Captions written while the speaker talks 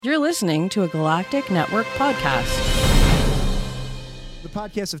You're listening to a Galactic Network podcast. The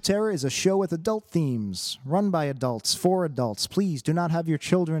Podcast of Terror is a show with adult themes, run by adults, for adults. Please do not have your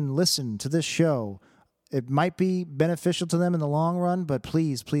children listen to this show. It might be beneficial to them in the long run, but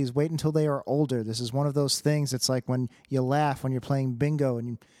please wait until they are older. This is one of those things. It's like when you laugh when you're playing bingo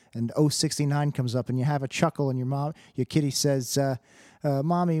and 069 comes up and you have a chuckle and your kitty says,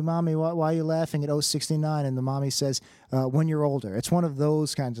 Mommy, why are you laughing at 069? And the mommy says, when you're older. It's one of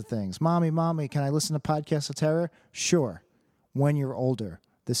those kinds of things. Mommy, can I listen to Podcast of Terror? Sure. When you're older.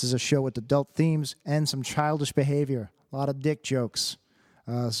 This is a show with adult themes and some childish behavior. A lot of dick jokes.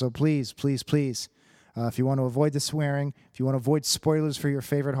 So please. If you want to avoid the swearing, if you want to avoid spoilers for your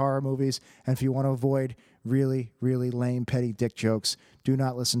favorite horror movies, and if you want to avoid really, really lame, petty dick jokes, do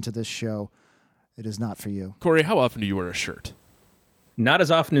not listen to this show. It is not for you. Corey, how often do you wear a shirt? Not as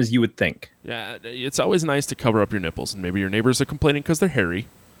often as you would think. Yeah, it's always nice to cover up your nipples, and maybe your neighbors are complaining because they're hairy.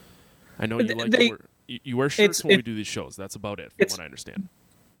 I know you you wear shirts when we do these shows. That's about it, from what I understand.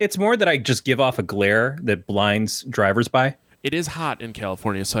 It's more that I just give off a glare that blinds drivers by. It is hot in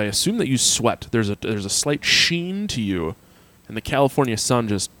California, so I assume that you sweat. There's a slight sheen to you, and the California sun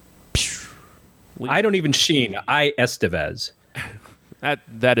just... I don't even sheen. I Estevez.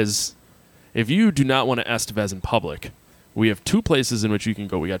 That is... If you do not want to Estevez in public, we have two places in which you can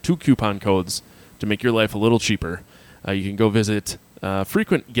go. We got two coupon codes to make your life a little cheaper. You can go visit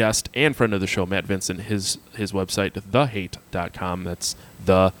frequent guest and friend of the show, Matt Vincent, his website, thehate.com. That's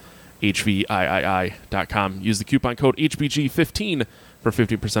the HVIII.com. Use the coupon code HBG15 for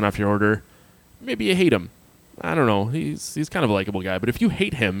 50% off your order. Maybe you hate him. I don't know. He's kind of a likable guy. But if you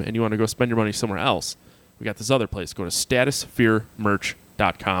hate him and you want to go spend your money somewhere else, we got this other place. Go to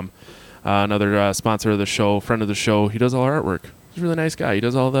statusfearmerch.com. Another sponsor of the show, friend of the show. He does all our artwork. He's a really nice guy. He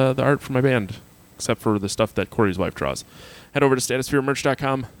does all the art for my band, except for the stuff that Corey's wife draws. Head over to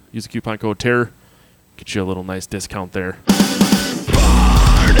statusfearmerch.com. Use the coupon code TERROR. Get you a little nice discount there.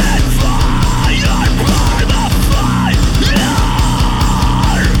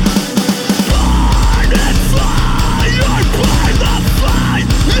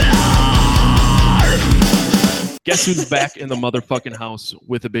 Guess who's back in the motherfucking house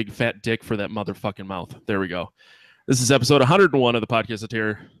with a big fat dick for that motherfucking mouth? There we go. This is episode 101 of the Podcast of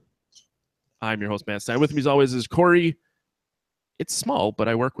Terror. I'm your host, Matt Stein. With me as always is Corey. It's small, but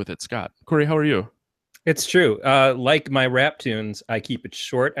I work with it, Scott. Corey, how are you? It's true. Like my rap tunes, I keep it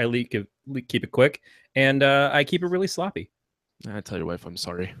short, I keep it quick, and I keep it really sloppy. I tell your wife I'm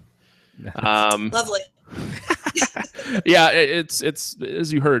sorry. Lovely. Yeah, it's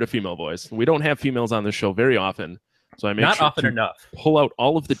as you heard, a female voice. We don't have females on this show very often, so I make Not sure often to enough. pull out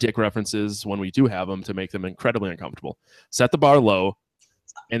all of the dick references when we do have them to make them incredibly uncomfortable. Set the bar low,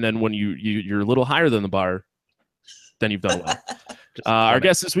 and then when you're a little higher than the bar, then you've done well. Our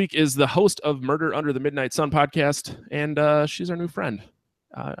guest this week is the host of Murder Under the Midnight Sun podcast, and she's our new friend,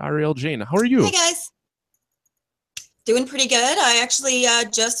 Ariel Jane. How are you? Hey guys, doing pretty good. I actually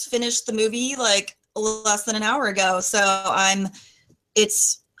just finished the movie like a little less than an hour ago, so I'm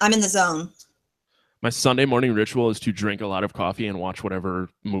in the zone. My Sunday morning ritual is to drink a lot of coffee and watch whatever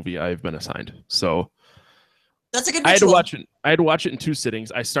movie I've been assigned. So that's a good ritual. I had to watch it in two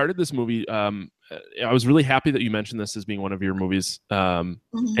sittings. I started this movie. I was really happy that you mentioned this as being one of your movies. And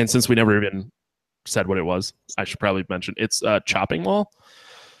since we never even said what it was, I should probably mention it's Chopping Mall.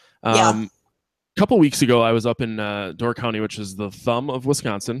 A couple weeks ago, I was up in Door County, which is the thumb of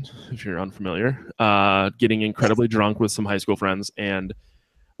Wisconsin, if you're unfamiliar, getting incredibly drunk with some high school friends. And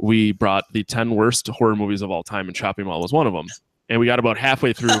we brought the 10 worst horror movies of all time, and Chopping Mall was one of them. And we got about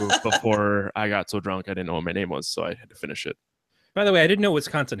halfway through before I got so drunk I didn't know what my name was, so I had to finish it. By the way, I didn't know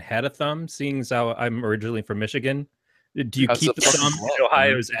Wisconsin had a thumb, seeing as how I'm originally from Michigan. Do you keep the thumb in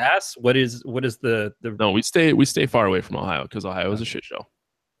Ohio's ass? What is the? No, we stay far away from Ohio because Ohio is a shit show.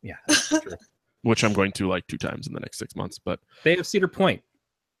 Yeah, that's true. Which I'm going to like 2 times in the next 6 months, but they have Cedar Point.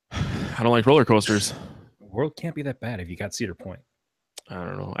 I don't like roller coasters. The world can't be that bad if you got Cedar Point. I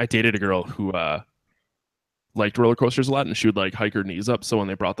don't know. I dated a girl who liked roller coasters a lot, and she would like hike her knees up so when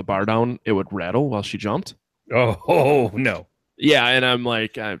they brought the bar down, it would rattle while she jumped. Oh no. Yeah, and I'm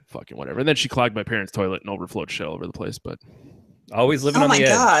like, fucking whatever. And then she clogged my parents' toilet and overflowed shit all over the place. But always living on the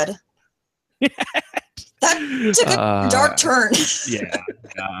edge. Oh my god, that took a dark turn. Yeah.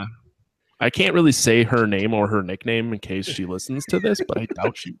 I can't really say her name or her nickname in case she listens to this, but I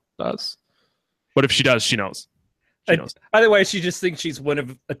doubt she does. But if she does, she knows. She knows. Otherwise, she just thinks she's one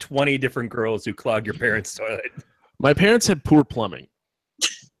of 20 different girls who clogged your parents' toilet. My parents had poor plumbing.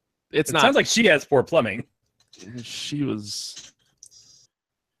 It sounds like she has poor plumbing. She was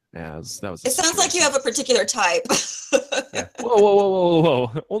Yeah, that was. It sounds like you have a particular type. Yeah.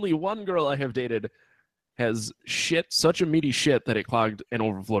 Whoa! Only one girl I have dated has such a meaty shit that it clogged and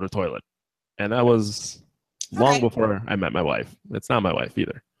overflowed a toilet, and that was long before I met my wife. It's not my wife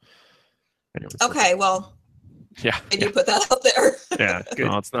either. Anyways, okay, well. Yeah. Did you put that out there? Yeah. Good,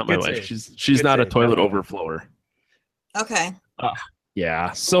 no, it's not my wife. Save. She's Good not save. a toilet overflower. Okay.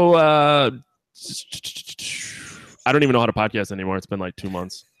 Yeah. So I don't even know how to podcast anymore. It's been like 2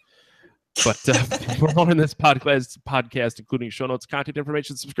 months. But we're on this podcast, including show notes, content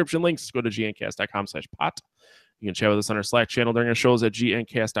information, subscription links. Go to gncast.com/pot. You can chat with us on our Slack channel during our shows at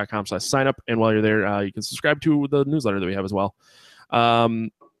gncast.com/sign up. And while you're there, you can subscribe to the newsletter that we have as well.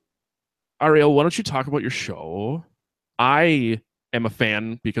 Ariel, why don't you talk about your show? I am a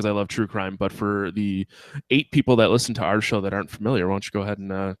fan because I love true crime, but for the 8 people that listen to our show that aren't familiar, why don't you go ahead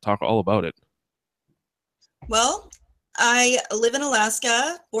and talk all about it? Well, I live in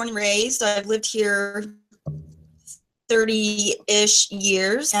Alaska, born and raised. I've lived here 30-ish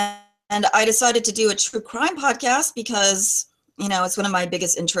years, and I decided to do a true crime podcast because, it's one of my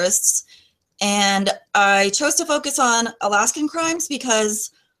biggest interests. And I chose to focus on Alaskan crimes because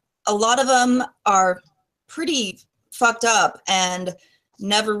a lot of them are pretty fucked up and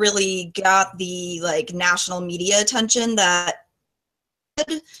never really got the national media attention that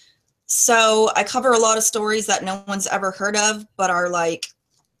did. So I cover a lot of stories that no one's ever heard of, but are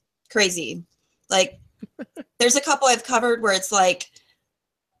crazy. There's a couple I've covered where it's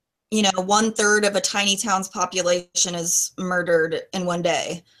 1/3 of a tiny town's population is murdered in one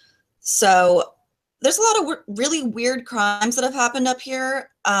day. So there's a lot of really weird crimes that have happened up here.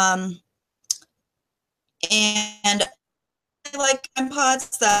 And I like crime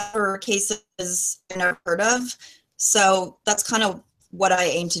pods that are cases I've never heard of. So that's kind of what I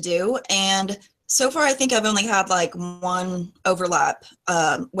aim to do. And so far, I think I've only had one overlap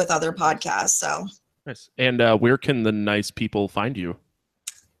with other podcasts. So nice. And where can the nice people find you?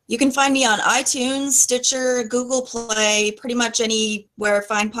 You can find me on iTunes, Stitcher, Google Play, pretty much anywhere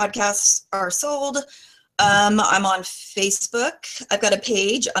fine podcasts are sold. I'm on Facebook. I've got a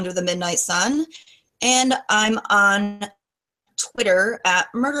page under the Midnight Sun, and I'm on Twitter at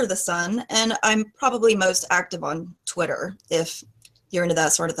Murder the Sun, and I'm probably most active on Twitter if you're into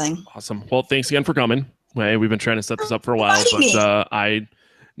that sort of thing. Awesome. Well, thanks again for coming. We've been trying to set this up for a while, but I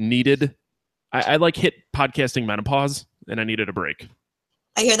hit podcasting menopause, and I needed a break.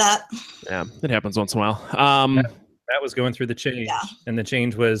 I hear that. Yeah, it happens once in a while. That was going through the change, and the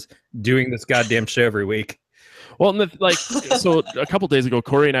change was doing this goddamn show every week. Well, so a couple days ago,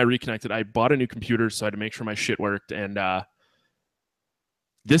 Corey and I reconnected. I bought a new computer, so I had to make sure my shit worked. And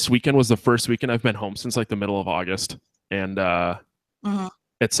this weekend was the first weekend I've been home since the middle of August, and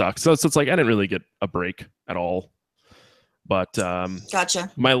it sucks. So it's I didn't really get a break at all. But gotcha.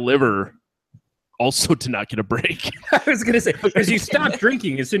 My liver also did not get a break. I was going to say, because you stopped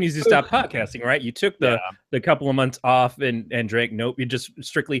drinking as soon as you stopped podcasting, right? You took the couple of months off and drank. Nope, you just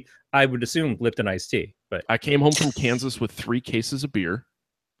strictly, I would assume, Lipton iced tea. But I came home from Kansas with 3 cases of beer.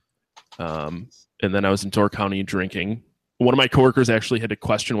 And then I was in Door County drinking. One of my coworkers actually had to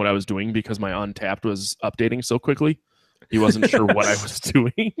question what I was doing because my Untapped was updating so quickly. He wasn't sure what I was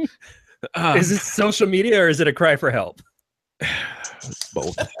doing. Is it social media or is it a cry for help? It's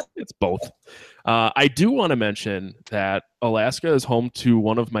both. It's both. I do want to mention that Alaska is home to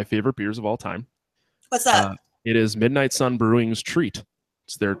one of my favorite beers of all time. What's that? It is Midnight Sun Brewing's Treat.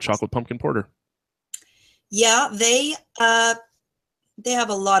 It's their chocolate pumpkin porter. Yeah, they have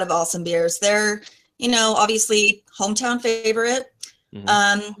a lot of awesome beers. They're, obviously hometown favorite.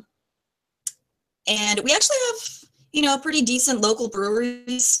 And we actually have, pretty decent local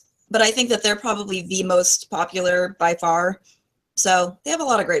breweries, but I think that they're probably the most popular by far. So they have a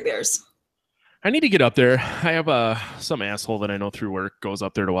lot of great beers. I need to get up there. I have some asshole that I know through work goes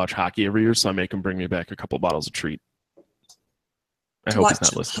up there to watch hockey every year, so I make him bring me back a couple bottles of Treat. I hope he's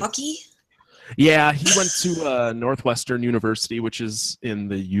not listening. Hockey? Yeah, he went to Northwestern University, which is in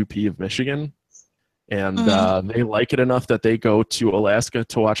the UP of Michigan, and they like it enough that they go to Alaska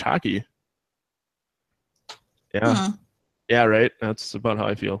to watch hockey. Yeah. Yeah, right? That's about how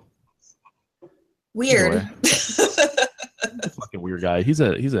I feel. Weird. Anyway. A fucking weird guy. He's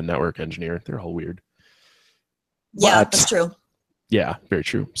a network engineer. They're all weird. Yeah, that's true. Yeah, very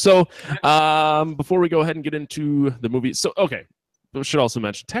true. So before we go ahead and get into the movie, we should also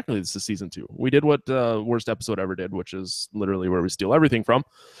mention, technically this is season 2. We did what worst episode ever did, which is literally where we steal everything from.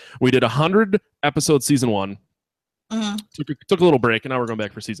 We did 100 episodes season 1. Took a little break, and now we're going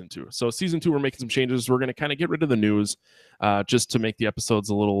back for season 2. So season 2, we're making some changes. We're going to kind of get rid of the news just to make the episodes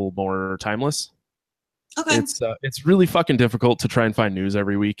a little more timeless. Okay. It's really fucking difficult to try and find news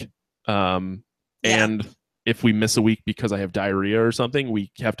every week. And if we miss a week because I have diarrhea or something,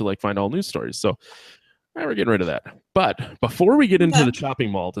 we have to like find all news stories. So we're getting rid of that. But before we get into the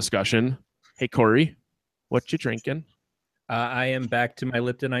shopping mall discussion, hey Corey, what you drinking? I am back to my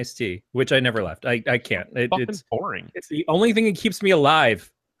Lipton iced tea, which I never left. I can't. It's boring. It's the only thing that keeps me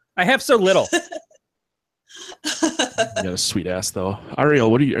alive. I have so little. You got a sweet ass though.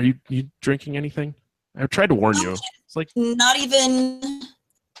 Ariel, are you drinking anything? I tried to warn you. It's like not even.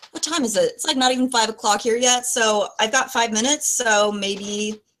 What time is it? It's like not even 5 o'clock here yet. So I've got 5 minutes. So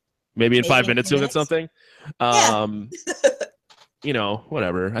maybe in 5 minutes you'll get something. Yeah. You know,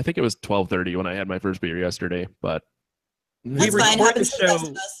 whatever. I think it was 12:30 when I had my first beer yesterday, but we've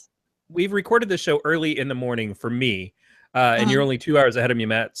recorded the show early in the morning for me, and you're only 2 hours ahead of me,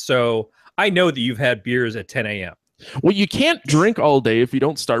 Matt. So I know that you've had beers at 10 a.m. Well, you can't drink all day if you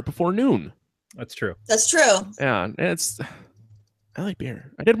don't start before noon. That's true. That's true. Yeah, I like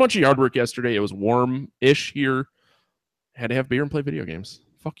beer. I did a bunch of yard work yesterday. It was warm-ish here. Had to have beer and play video games.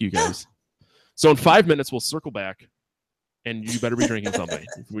 Fuck you guys. So in 5 minutes, we'll circle back, and you better be drinking something.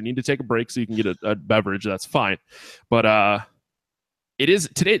 If we need to take a break so you can get a beverage, that's fine. But it is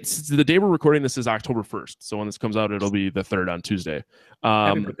today. It's the day we're recording this is October 1st. So when this comes out, it'll be the 3rd on Tuesday.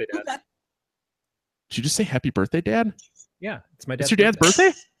 Happy birthday, Dad. Okay. Did you just say happy birthday, Dad? Yeah, it's my dad's. It's your dad's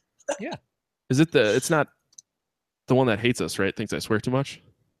birthday? Yeah. Is it it's not the one that hates us, right? Thinks I swear too much?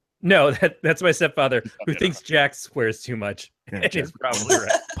 No, that's my stepfather who thinks Jack swears too much. Yeah, He's probably right.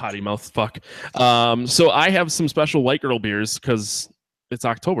 Potty mouth fuck. So I have some special white girl beers because it's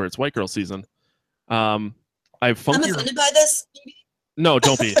October. It's white girl season. I have funky. I'm offended by this. No,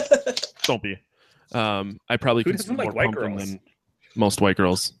 don't be. Don't be. I probably Who consume doesn't more like white pumpkin girls? than most white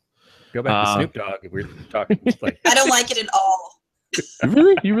girls. Go back to Snoop Dogg if we're talking. Like, I don't like it at all.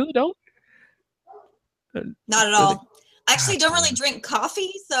 You really don't? Not at all. I actually don't really drink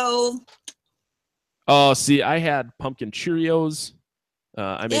coffee, so. Oh, see, I had pumpkin Cheerios.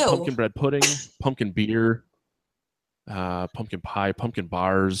 I made pumpkin bread pudding, pumpkin beer, pumpkin pie, pumpkin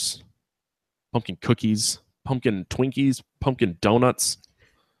bars, pumpkin cookies, pumpkin Twinkies, pumpkin donuts.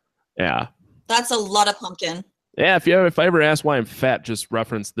 Yeah. That's a lot of pumpkin. Yeah, if I ever ask why I'm fat, just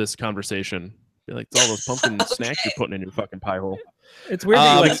reference this conversation. Be like, it's all those pumpkin snacks you're putting in your fucking pie hole. it's weird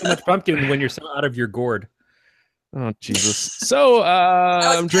that you like so much pumpkin when you're so out of your gourd. Oh, Jesus. So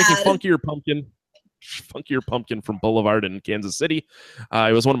I'm drinking bad. funkier pumpkin from Boulevard in Kansas City.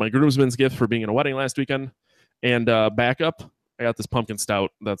 It was one of my groomsmen's gifts for being in a wedding last weekend. And backup, I got this pumpkin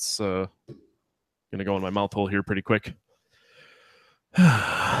stout that's going to go in my mouth hole here pretty quick.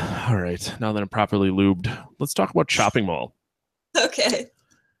 All right. Now that I'm properly lubed, let's talk about Shopping Mall. Okay.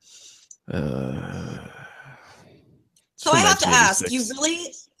 So I have to ask, you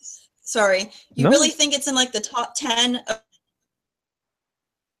really really think it's in like the top 10?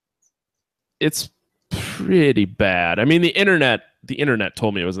 It's pretty bad. I mean, the internet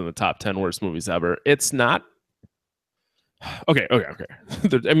told me it was in the top 10 worst movies ever. It's not. Okay.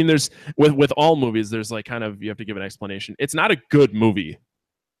 I mean, there's with all movies, there's like kind of, you have to give an explanation. It's not a good movie,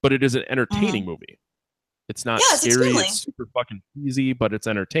 but it is an entertaining movie. It's not scary. It's super fucking easy, but it's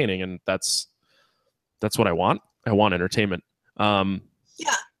entertaining, and that's what I want. I want entertainment.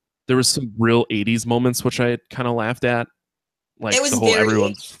 There was some real 80s moments which I kind of laughed at. Like it was the whole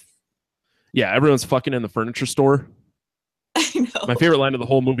everyone's fucking in the furniture store. I know. My favorite line of the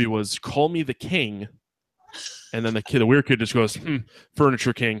whole movie was "Call me the king," and then the weird kid just goes,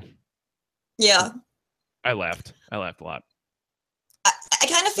 "Furniture king." Yeah. I laughed a lot. I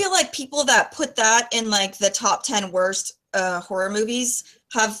kind of feel like people that put that in like the top 10 worst horror movies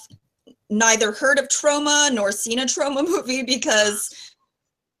have neither heard of Trauma nor seen a Trauma movie, because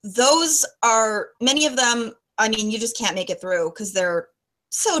those are, many of them, I mean, you just can't make it through because they're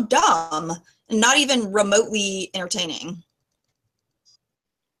so dumb and not even remotely entertaining.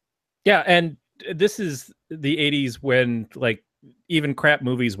 Yeah, and this is the 80s when like even crap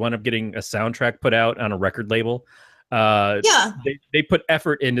movies wound up getting a soundtrack put out on a record label. They put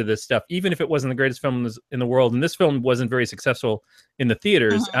effort into this stuff, even if it wasn't the greatest film in the world. And this film wasn't very successful in the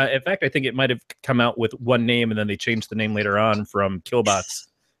theaters. In fact, I think it might have come out with one name, and then they changed the name later on from Killbots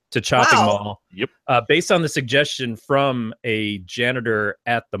to Shopping Mall. Yep. Based on the suggestion from a janitor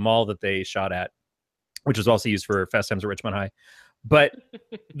at the mall that they shot at, which was also used for Fast Times at Ridgemont High. But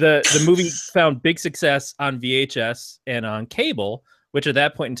the movie found big success on VHS and on cable, which at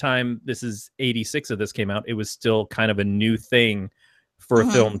that point in time, this is 86 of this came out, it was still kind of a new thing for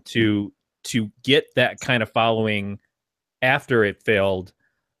a film to get that kind of following after it failed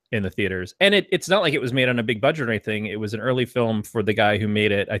in the theaters. And it's not like it was made on a big budget or anything. It was an early film for the guy who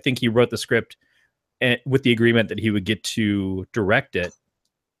made it. I think he wrote the script with the agreement that he would get to direct it.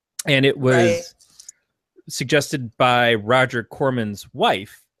 And it was suggested by Roger Corman's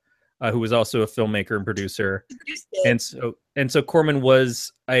wife, who was also a filmmaker and producer. And so Corman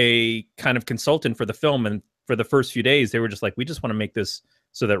was a kind of consultant for the film. And for the first few days, they were just like, we just want to make this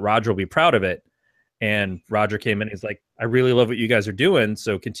so that Roger will be proud of it. And Roger came in and he's like, I really love what you guys are doing,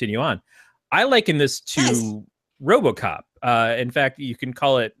 so continue on. I liken this to RoboCop. In fact, you can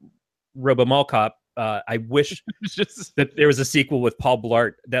call it RoboMall Cop. I wish that there was a sequel with Paul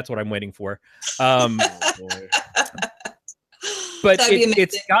Blart. That's what I'm waiting for. But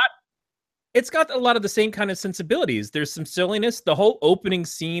it's got a lot of the same kind of sensibilities. There's some silliness. The whole opening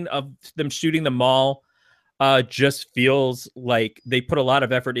scene of them shooting the mall just feels like they put a lot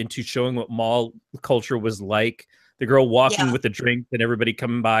of effort into showing what mall culture was like. The girl walking with the drink and everybody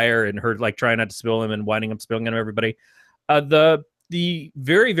coming by her and her like trying not to spill them and winding up spilling on everybody. The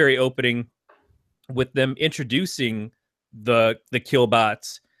very, very opening with them introducing the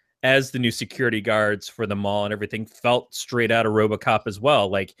Killbots as the new security guards for the mall and everything felt straight out of RoboCop as well.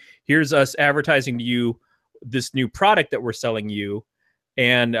 Like, here's us advertising to you this new product that we're selling you.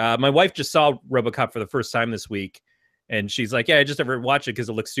 And my wife just saw RoboCop for the first time this week. And she's like, yeah, I just never watched it because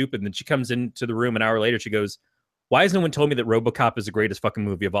it looks stupid. And then she comes into the room an hour later. She goes, why has no one told me that RoboCop is the greatest fucking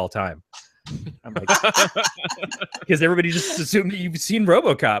movie of all time? I'm like, because everybody just assumed that you've seen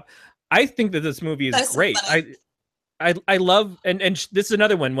RoboCop. I think that this movie is great. So I love, and this is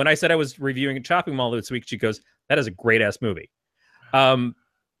another one. When I said I was reviewing a Chopping Mall this week, she goes, that is a great ass movie. But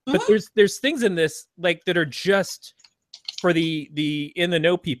there's things in this like that are just for the in the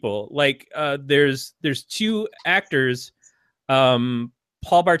know people. Like there's two actors, Paul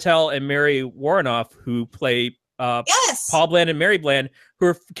Bartel and Mary Warrenoff, who play Paul Bland and Mary Bland, who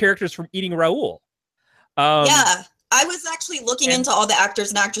are characters from Eating Raoul. Yeah, I was actually looking into all the actors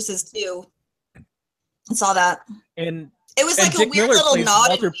and actresses too. I saw that, and it was like a weird little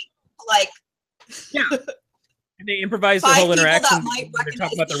nod, like yeah. And they improvised the whole interaction. They're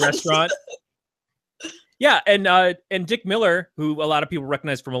talking about the restaurant. Yeah, and Dick Miller, who a lot of people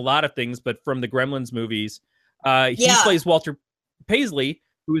recognize from a lot of things, but from the Gremlins movies, he plays Walter Paisley,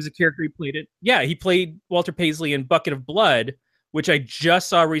 who is a character he played it. Yeah, he played Walter Paisley in Bucket of Blood, which I just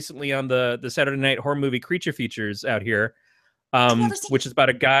saw recently on the Saturday Night Horror Movie Creature Features out here, which is about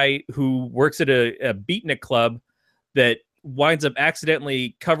a guy who works at a beatnik club that winds up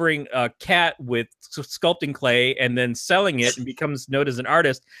accidentally covering a cat with sculpting clay and then selling it and becomes known as an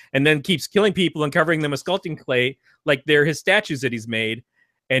artist, and then keeps killing people and covering them with sculpting clay like they're his statues that he's made,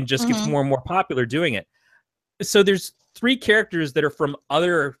 and just gets more and more popular doing it. So there's three characters that are from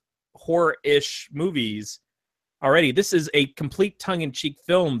other horror-ish movies already. This is a complete tongue-in-cheek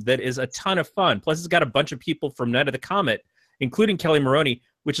film that is a ton of fun. Plus, it's got a bunch of people from Night of the Comet, including Kelly Maroney,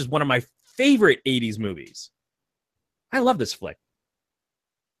 which is one of my favorite 80s movies. I love this flick.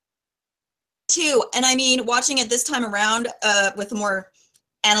 Too. And I mean, watching it this time around with a more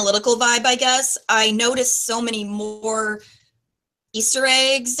analytical vibe, I guess, I noticed so many more Easter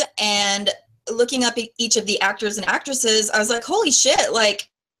eggs, and looking up each of the actors and actresses, I was like, holy shit. Like,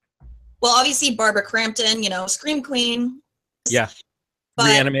 well, obviously Barbara Crampton, Scream Queen. Yeah. But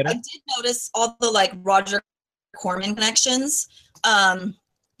Reanimator. I did notice all the like Roger Corman connections.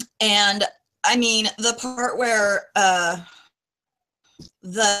 And I mean, the part where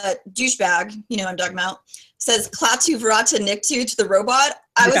the douchebag, I'm talking about, says Klaatu Verata Niktu to the robot,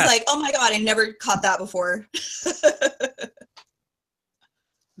 I was like, oh my God, I never caught that before.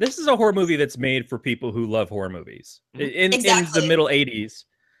 This is a horror movie that's made for people who love horror movies. In the middle 80s.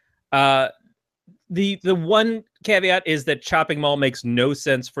 The one caveat is that Chopping Mall makes no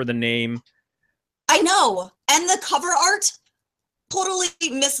sense for the name. I know. And the cover art, totally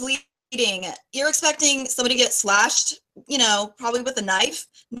misleading. You're expecting somebody to get slashed, probably with a knife,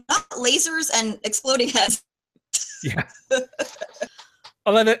 not lasers and exploding heads. Yeah.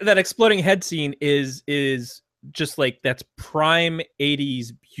 Although that exploding head scene is just like, that's prime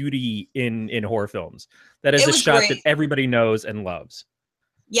 80s beauty in horror films. That is a shot great. That everybody knows and loves.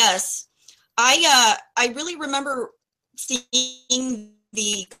 Yes. I really remember seeing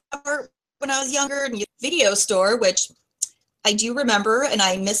the cover when I was younger in a video store, which I do remember, and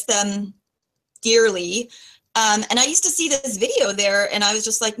I miss them dearly. And I used to see this video there, and I was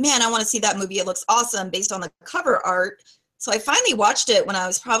just like, man, I want to see that movie. It looks awesome based on the cover art. So I finally watched it when I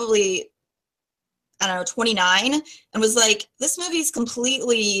was probably, 29, and was like, this movie's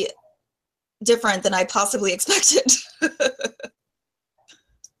completely different than I possibly expected.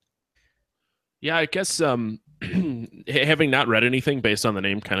 Yeah, I guess having not read anything based on the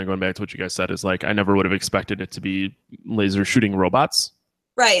name, kind of going back to what you guys said, is like, I never would have expected it to be laser shooting robots.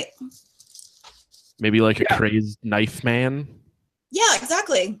 Right. Maybe like a crazed knife man. Yeah,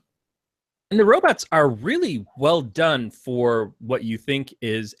 exactly. And the robots are really well done for what you think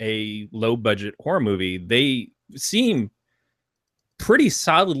is a low budget horror movie. They seem pretty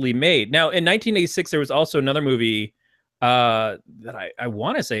solidly made. Now, in 1986, there was also another movie that I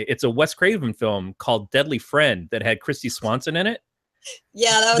want to say it's a Wes Craven film called Deadly Friend that had Christy Swanson in it.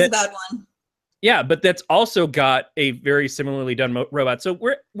 Yeah, that was a bad one. Yeah, but that's also got a very similarly done robot. So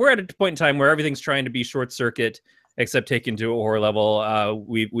we're at a point in time where everything's trying to be short circuit, except taken to a horror level.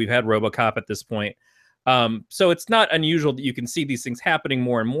 We've had RoboCop at this point, so it's not unusual that you can see these things happening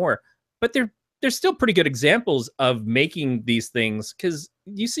more and more. But they're still pretty good examples of making these things, because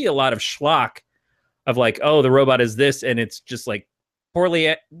you see a lot of schlock of like, oh, the robot is this, and it's just like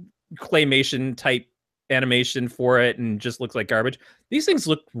poorly claymation type animation for it and just looks like garbage. These things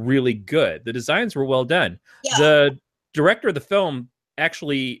look really good. The designs were well done. Yeah. The director of the film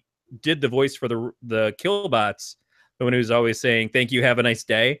actually did the voice for the Killbots, the one who's always saying "Thank you, have a nice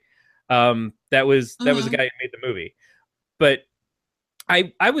day." That was the guy who made the movie. But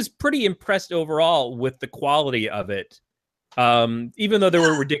I was pretty impressed overall with the quality of it. Even though there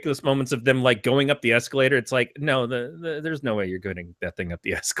were ridiculous moments of them like going up the escalator, it's like, no, there's no way you're getting that thing up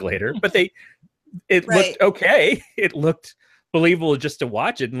the escalator. But it looked okay. It looked believable just to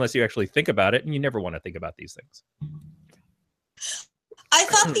watch it, unless you actually think about it, and you never want to think about these things. I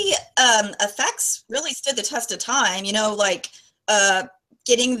thought the effects really stood the test of time. You know, like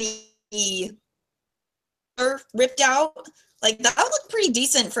getting the ripped out, like that looked pretty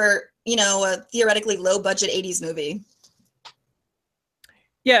decent for, you know, a theoretically low budget 80s movie.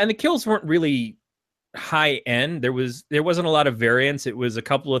 Yeah, and the kills weren't really high end. There wasn't a lot of variance. It was a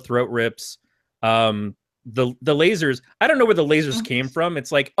couple of throat rips. The lasers, I don't know where the lasers came from.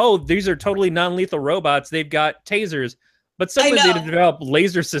 It's like, oh, these are totally non-lethal robots. They've got tasers, but suddenly they develop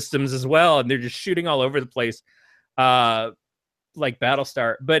laser systems as well, and they're just shooting all over the place, like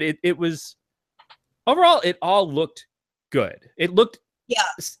Battlestar. But it was overall, it all looked good. It looked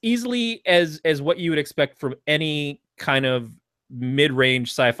easily as what you would expect from any kind of mid-range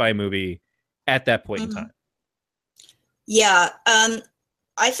sci-fi movie at that point in time. Yeah,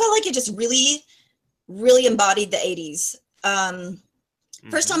 I felt like it just really embodied the 80s.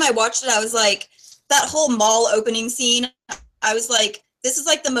 First time I watched it, I was like, that whole mall opening scene, I was like, this is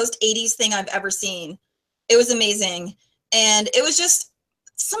like the most 80s thing I've ever seen. It was amazing. And it was just,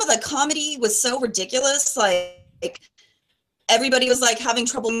 some of the comedy was so ridiculous. Like everybody was like having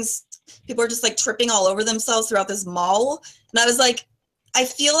trouble. People were just like tripping all over themselves throughout this mall. And I was like, I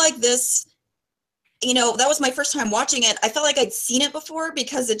feel like this, you know, that was my first time watching it. I felt like I'd seen it before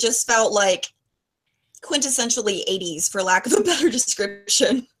because it just felt like quintessentially 80s, for lack of a better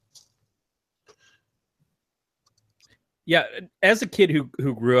description. Yeah, as a kid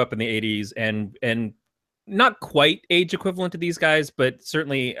who grew up in the 80s and not quite age equivalent to these guys, but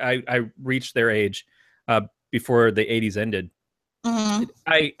certainly I reached their age before the 80s ended.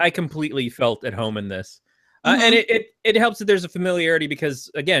 I completely felt at home in this. And it helps that there's a familiarity because,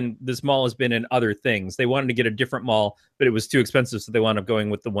 again, this mall has been in other things. They wanted to get a different mall, but it was too expensive, so they wound up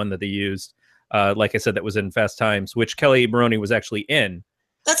going with the one that they used. Like I said, that was in Fast Times, which Kelly Maroney was actually in.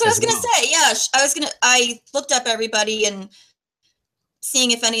 That's what I was going to say. Yeah, I looked up everybody and seeing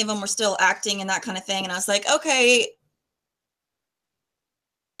if any of them were still acting and that kind of thing. And I was like, okay.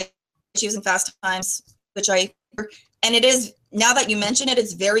 She was in Fast Times, and it is, now that you mention it,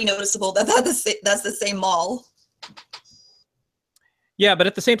 it's very noticeable that that's the same mall. Yeah, but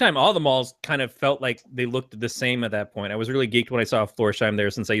at the same time, all the malls kind of felt like they looked the same at that point. I was really geeked when I saw Florsheim there,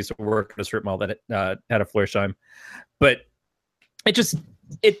 since I used to work at a strip mall that had a Florsheim. But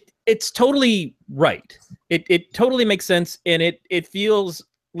it's totally right. It totally makes sense, and it feels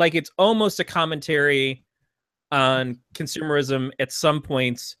like it's almost a commentary on consumerism at some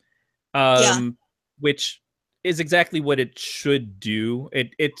points, which is exactly what it should do.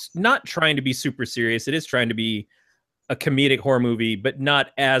 It's not trying to be super serious. It is trying to be a comedic horror movie, but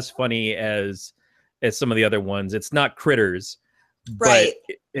not as funny as some of the other ones. It's not Critters, right?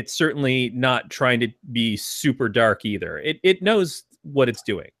 But it's certainly not trying to be super dark either. It knows what it's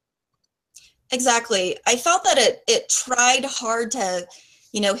doing. Exactly. I felt that it tried hard to,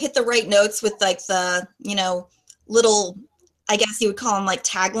 hit the right notes with like the, little, I guess you would call them like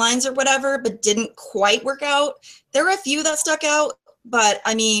taglines or whatever, but didn't quite work out. There were a few that stuck out, but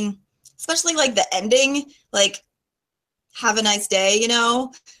I mean, especially like the ending, like have a nice day, Yeah.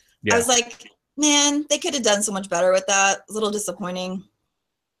 I was like, man, they could have done so much better with that. A little disappointing.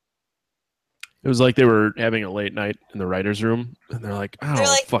 It was like they were having a late night in the writer's room, and they're like,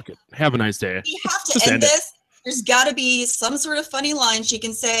 fuck it. Have a nice day. We have to end this. There's got to be some sort of funny line she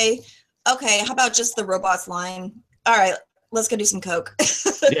can say. okay, how about just the robots line? All right, let's go do some coke.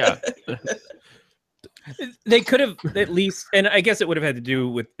 Yeah. They could have at least, and I guess it would have had to do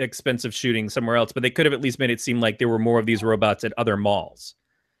with expensive shooting somewhere else, but they could have at least made it seem like there were more of these robots at other malls.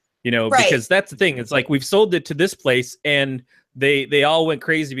 Right. Because that's the thing. It's like we've sold it to this place, and they all went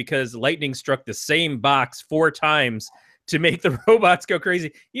crazy because lightning struck the same box 4 times to make the robots go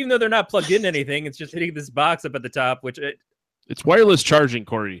crazy, even though they're not plugged in anything. It's just hitting this box up at the top, which It's wireless charging,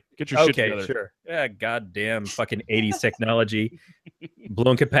 Corey. Get your shit together. Okay, sure. Yeah, goddamn fucking 80s technology.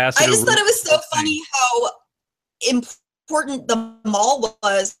 Blown capacitor. I just thought it was so funny how important the mall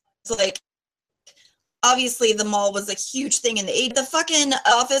was. Like, obviously, the mall was a huge thing in the 80s. The fucking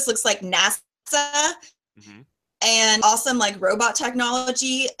office looks like NASA and awesome, like, robot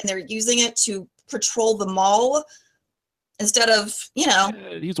technology, and they're using it to patrol the mall instead of,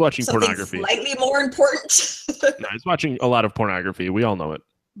 he's watching something pornography. slightly more important. No, he's watching a lot of pornography. We all know it.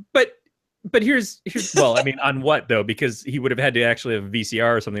 But here's well, I mean, on what though? Because he would have had to actually have a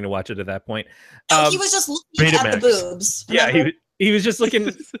VCR or something to watch it at that point. No, he was just looking at the boobs. Yeah, he was just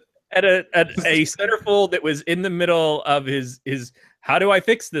looking at a centerfold that was in the middle of his. How do I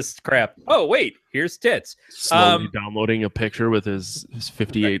fix this crap? Oh wait, here's tits. Slowly downloading a picture with his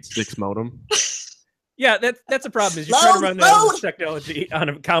 58.6 modem. Yeah, that's a problem. Is you're trying to run that technology on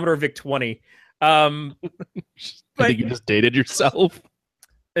a Commodore VIC 20. I think you just dated yourself.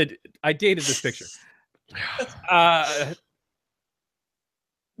 I dated this picture.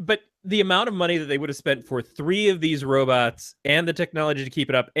 But the amount of money that they would have spent for 3 of these robots and the technology to keep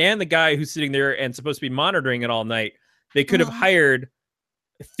it up and the guy who's sitting there and supposed to be monitoring it all night, they could have hired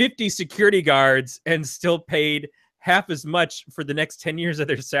 50 security guards and still paid half as much for the next 10 years of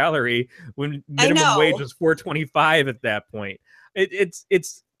their salary when minimum wage was $4.25 at that point.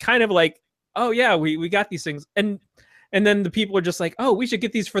 It's kind of like, oh yeah, we got these things. And then the people are just like, oh, we should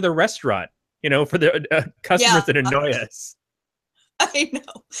get these for the restaurant, for the customers that annoy us. I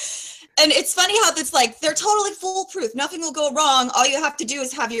know. And it's funny how it's like, they're totally foolproof. Nothing will go wrong. All you have to do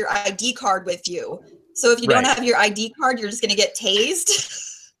is have your ID card with you. So if you don't have your ID card, you're just going to get tased.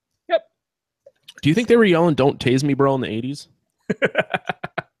 Yep. Do you think they were yelling, "Don't tase me, bro," in the 80s?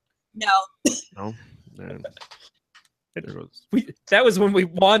 No. No? That was when we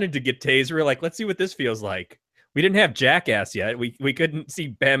wanted to get tased. We were like, let's see what this feels like. We didn't have Jackass yet. We couldn't see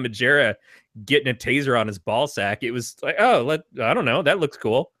Bam Margera getting a taser on his ball sack. It was like, I don't know. That looks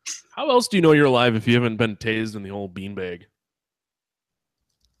cool. How else do you know you're alive if you haven't been tased in the old beanbag?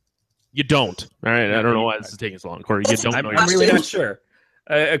 You don't. All right. I don't know why this is taking so long, Corey. You don't know. I'm really not sure.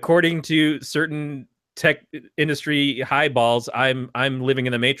 According to certain tech industry highballs, I'm living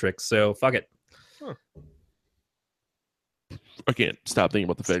in the Matrix. So fuck it. Huh. I can't stop thinking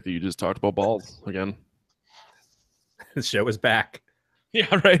about the fact that you just talked about balls again. The show is back.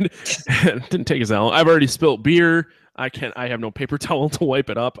 Yeah, right. It didn't take us that long. I've already spilt beer. I have no paper towel to wipe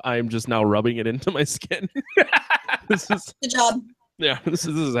it up. I am just now rubbing it into my skin. Good job. Yeah, this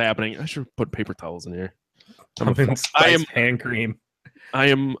is happening. I should put paper towels in here. I am hand cream. I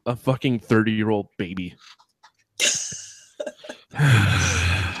am a fucking 30-year-old baby.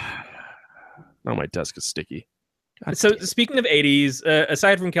 Now my desk is sticky. So speaking of 80s,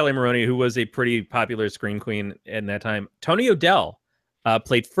 aside from Kelly Maroney, who was a pretty popular screen queen in that time, Tony O'Dell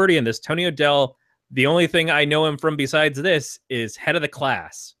played Ferdy in this. Tony O'Dell, the only thing I know him from besides this is Head of the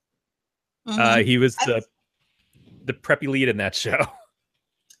Class. He was the preppy lead in that show.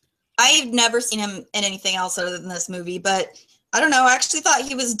 I've never seen him in anything else other than this movie, but I don't know. I actually thought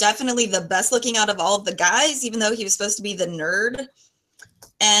he was definitely the best looking out of all of the guys, even though he was supposed to be the nerd.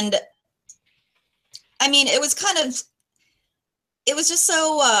 And I mean, it was just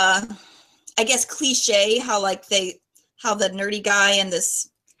so, I guess, cliche how the nerdy guy and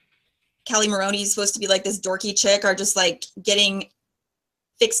this Kelly Maroney is supposed to be like this dorky chick are just like getting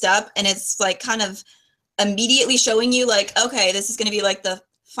fixed up. And it's like kind of immediately showing you like, okay, this is going to be like the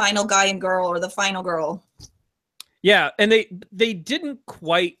final guy and girl or the final girl. Yeah. And they didn't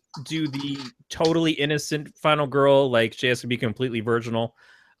quite do the totally innocent final girl. Like she has to be completely virginal.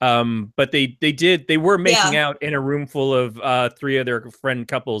 But they were making out in a room full of 3 of their friend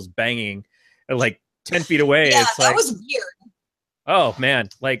couples banging like 10 feet away. Yeah, it's that like, was weird. Oh man.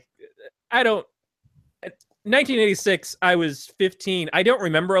 Like 1986, I was 15. I don't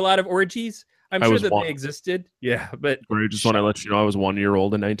remember a lot of orgies. I'm sure that they existed. Yeah. But I just want to let you know I was 1 year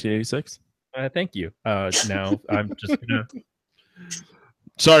old in 1986. Thank you. Now I'm just gonna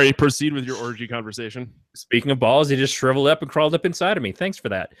Sorry, proceed with your orgy conversation. Speaking of balls, he just shriveled up and crawled up inside of me. Thanks for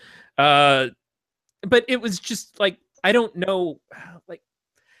that. But it was just like, I don't know, like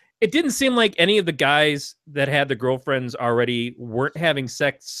It didn't seem like any of the guys that had the girlfriends already weren't having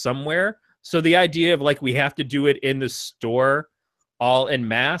sex somewhere. So the idea of like we have to do it in the store all en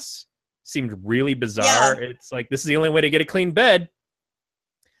masse seemed really bizarre. Yeah. It's like, this is the only way to get a clean bed.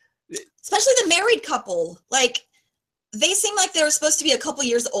 Especially the married couple. Like, they seem like they were supposed to be a couple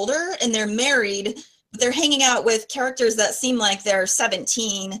years older and they're married, but they're hanging out with characters that seem like they're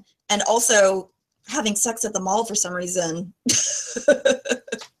 17 and also having sex at the mall for some reason.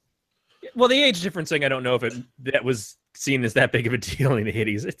 Well, the age difference thing, I don't know if that was seen as that big of a deal in the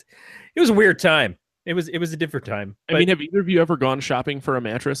 80s. It was a weird time. It was a different time. I mean, have either of you ever gone shopping for a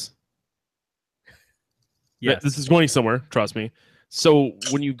mattress? Yeah, This is going somewhere, trust me. So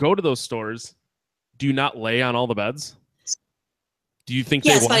when you go to those stores, do you not lay on all the beds? Do you think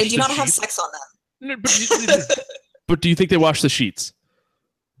Yes, they but wash I do the not have sheets? sex on them. No, but do you think they wash the sheets?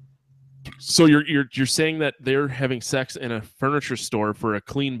 So you're saying that they're having sex in a furniture store for a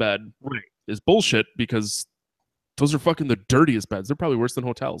clean bed is bullshit, because those are fucking the dirtiest beds. They're probably worse than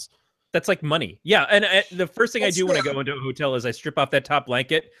hotels. that's like money. Yeah, and the first thing That's I do when I true. go into a hotel is I strip off that top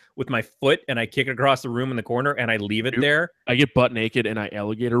blanket with my foot and I kick it across the room in the corner and I leave it Yep. there. I get butt naked and I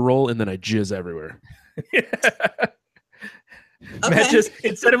alligator roll and then I jizz everywhere. Matt just,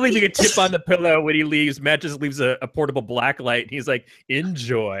 instead of leaving a tip on the pillow when he leaves, Matt just leaves a portable black light. And he's like,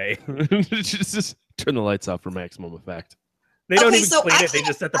 enjoy. Just turn the lights off for maximum effect. They don't Okay, even so clean I it. They thought-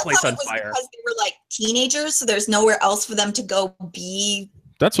 just set the I place thought on it was fire. because they were like teenagers, so there's nowhere else for them to go be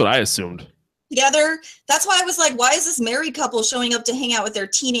That's what I assumed. together. That's why I was like, why is this married couple showing up to hang out with their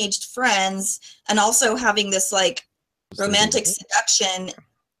teenaged friends and also having this like romantic seduction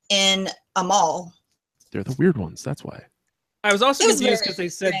in a mall? They're the weird ones. That's why. I was also It was confused very because they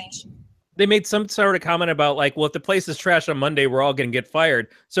said strange. they made some sort of comment about like, well, if the place is trash on Monday, we're all going to get fired.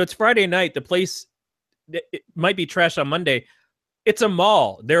 So it's Friday night. The place it might be trash on Monday. It's a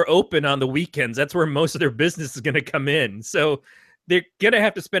mall. They're open on the weekends. That's where most of their business is going to come in. So they're going to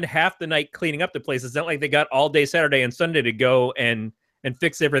have to spend half the night cleaning up the place. It's not like they got all day Saturday and Sunday to go and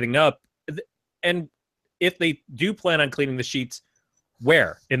fix everything up. And if they do plan on cleaning the sheets,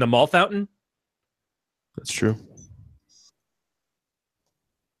 where? In the mall fountain? That's true.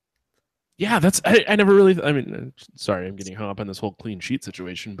 Yeah, that's I never really. I mean, sorry, I'm getting hung up on this whole clean sheet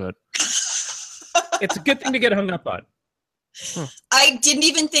situation, but It's a good thing to get hung up on. I didn't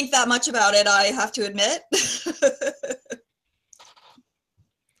even think that much about it, I have to admit.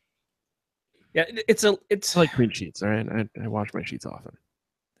 Yeah, it's I like clean sheets. All right, I wash my sheets often.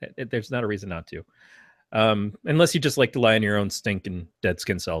 there's not a reason not to, unless you just like to lie on your own stink and dead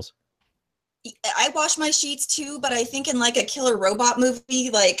skin cells. I wash my sheets too, but I think in like a killer robot movie,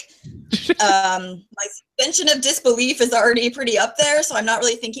 like my suspension of disbelief is already pretty up there, so I'm not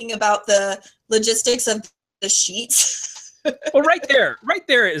really thinking about the logistics of the sheets. Well, right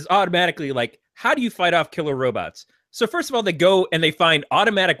there is automatically like, how do you fight off killer robots? So first of all, they go and they find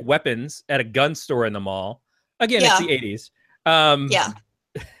automatic weapons at a gun store in the mall. Again, Yeah. it's the 80s. Yeah.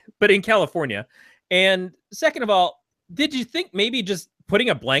 But in California. And second of all, did you think maybe just putting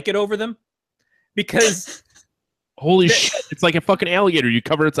a blanket over them? Because Holy shit! It's like a fucking alligator. You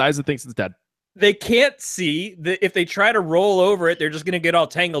cover its eyes, it thinks it's dead. they can't see that if they try to roll over it, they're just going to get all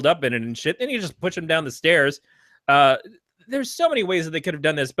tangled up in it and shit. Then you just push them down the stairs. There's so many ways that they could have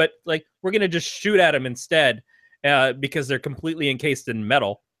done this, but like, we're going to just shoot at them instead because they're completely encased in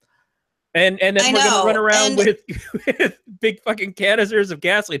metal. And then I we're going know, to run around and- with big fucking canisters of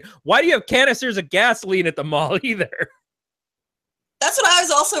gasoline. Why do you have canisters of gasoline at the mall either? That's what I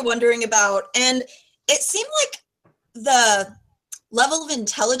was also wondering about. And it seemed like the level of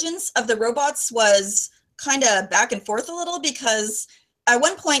intelligence of the robots was kind of back and forth a little, because at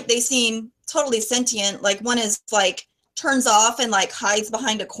one point they seem totally sentient. Like one is like turns off and like hides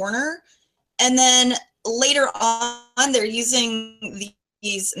behind a corner. And then later on, they're using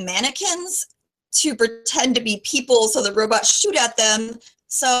these mannequins to pretend to be people so the robots shoot at them.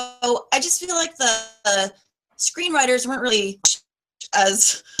 So I just feel like the screenwriters weren't really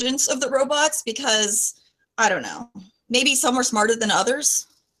as agents of the robots, because I don't know, maybe some were smarter than others.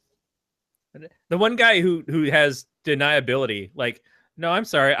 The one guy who has deniability, like, no, I'm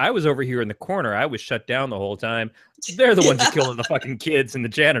sorry, I was over here in the corner. I was shut down the whole time. They're the ones Yeah. killing the fucking kids and the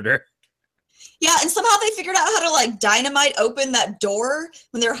janitor. Yeah, and somehow they figured out how to like dynamite open that door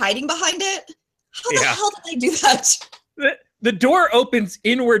when they're hiding behind it. How the Yeah. hell did they do that? The door opens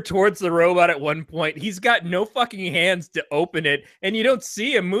inward towards the robot at one point. He's got no fucking hands to open it, and you don't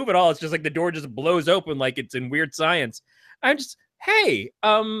see him move at all. It's just like the door just blows open like it's in Weird Science. I'm just, hey,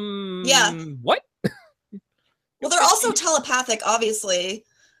 Yeah. what? Well, they're also telepathic, obviously.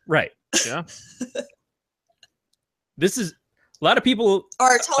 Right. Yeah. This is A lot of people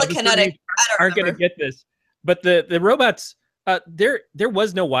Or telekinetic. I don't aren't going to remember. get this, but the robots, there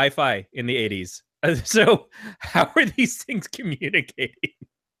was no Wi-Fi in the 80s. So how are these things communicating?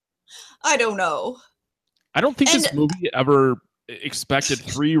 I don't know. I don't think this And- movie ever expected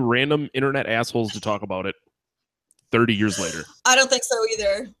 3 random internet assholes to talk about it 30 years later. I don't think so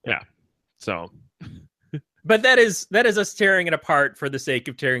either. So But that is us tearing it apart for the sake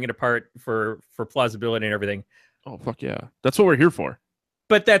of tearing it apart for plausibility and everything. oh fuck yeah, that's what we're here for.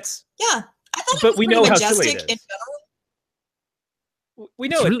 But that's Yeah. I thought it But was we pretty know how silly majestic it in is. general. we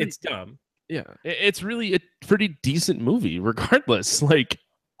know It's really- it's dumb. Yeah, it's really a pretty decent movie, regardless. Like,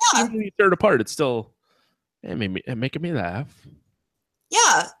 Yeah. even when you tear it apart, it's still it making me laugh.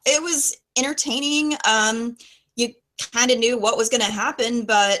 Yeah, it was entertaining. You kind of knew what was going to happen,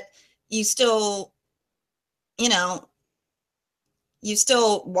 but you still, you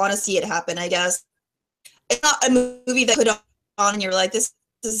still want to see it happen, I guess. It's not a movie that put on and you're like, this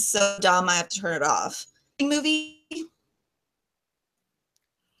is so dumb, I have to turn it off. Movie.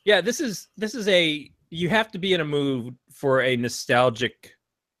 Yeah, this is you have to be in a mood for a nostalgic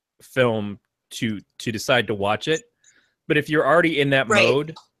film to decide to watch it. But if you're already in that Right.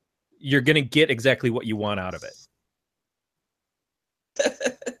 mode, you're going to get exactly what you want out of it,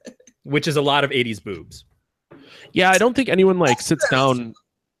 which is a lot of 80s boobs. Yeah, I don't think anyone like That's sits true. down.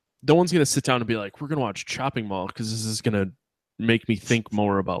 No one's gonna sit down and be like, "We're gonna watch Chopping Mall" because this is gonna make me think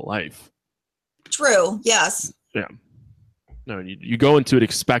more about life. True, yes. No, you go into it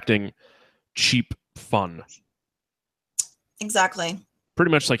expecting cheap fun, Exactly. pretty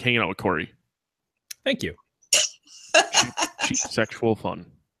much like hanging out with Corey. Thank you. Cheap sexual fun.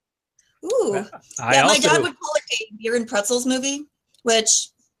 Ooh. I Yeah, my also dad would call it a beer and pretzels movie, which,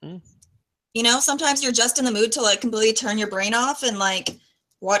 Mm. Sometimes you're just in the mood to like completely turn your brain off and like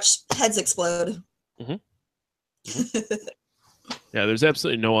watch heads explode. Mhm. Yeah, there's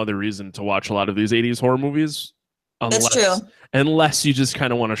absolutely no other reason to watch a lot of these 80s horror movies That's true. unless you just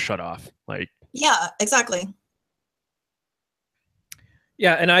kind of want to shut off. Like, Yeah, exactly.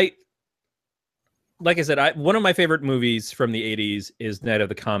 Yeah, and like I said, one of my favorite movies from the 80s is Night of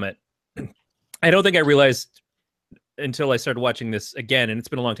the Comet. I don't think I realized until I started watching this again, and it's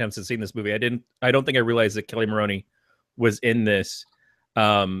been a long time since I've seen this movie. I don't think I realized that Kelly Maroney was in this.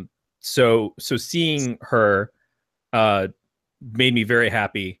 So seeing her made me very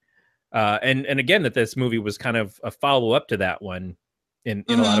happy. And again, that this movie was kind of a follow up to that one in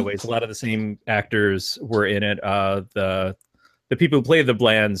a lot of ways. A lot of the same actors were in it. The people who played the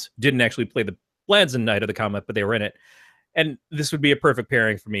Blands didn't actually play the Blands in Night of the Comet, but they were in it. And this would be a perfect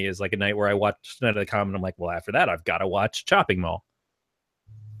pairing for me, is like a night where I watched Night of the Comet and I'm like, well, after that, I've got to watch Chopping Mall.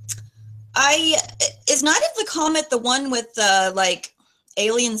 Is Night of the Comet the one with the like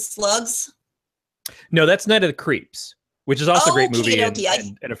alien slugs? No, that's Night of the Creeps, which is also a great movie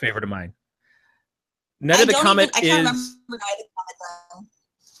Okey-dokey. and a favorite of mine. Night of the I Comet can't remember Night of the Comet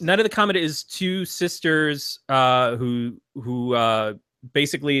though. Night of the Comet is two sisters who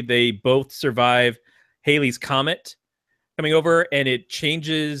basically they both survive Halley's Comet coming over, and it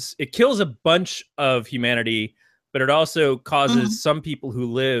kills a bunch of humanity, but it also causes some people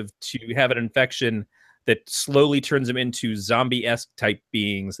who live to have an infection that slowly turns them into zombie-esque type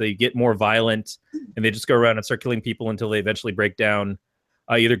beings. They get more violent, and they just go around and start killing people until they eventually break down,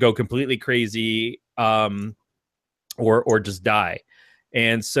 either go completely crazy or just die.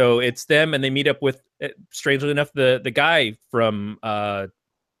 And so it's them, and they meet up with, strangely enough, the guy from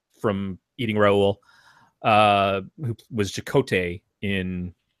Eating Raoul, who was Chakotay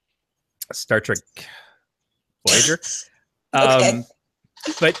in Star Trek Voyager. Okay.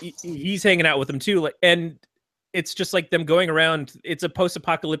 But he's hanging out with them too, and it's just like them going around. It's a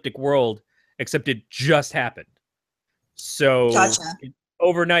post-apocalyptic world, except it just happened. So Gotcha.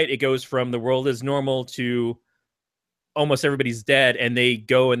 overnight, it goes from the world is normal to almost everybody's dead, and they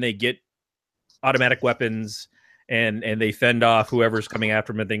go and they get automatic weapons and they fend off whoever's coming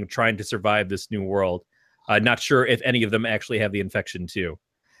after them, and they're trying to survive this new world. Not sure if any of them actually have the infection too.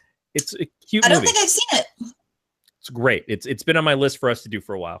 It's a cute I don't movie. think I've seen it. It's great. It's been on my list for us to do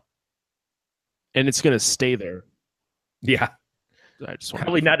for a while. and it's gonna stay there. Yeah, I just want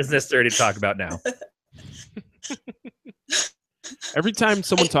probably not as necessary to talk about now. every time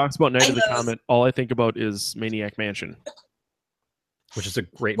someone talks about Night I of the know. Comet, all I think about is Maniac Mansion. Which is a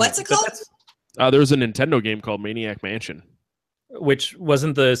great What's movie. it But called? that's- There was a Nintendo game called Maniac Mansion. Which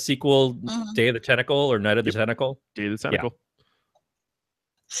wasn't the sequel Mhm. Day of the Tentacle or Night of the Tentacle? Day of the Tentacle.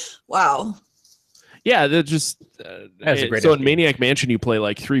 Wow. Yeah, they're just That's a great so in idea. Maniac Mansion you play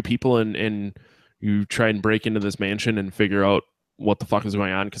like 3 people and you try and break into this mansion and figure out what the fuck is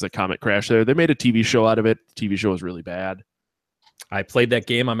going on because a comet crashed there. They made a TV show out of it. The TV show was really bad. I played that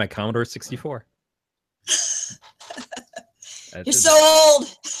game on my Commodore 64. You're so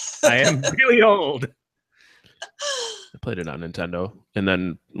old. I am really old. I played it on Nintendo, and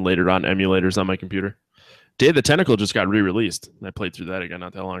then later on emulators on my computer. Day of the Tentacle just got re-released. I played through that again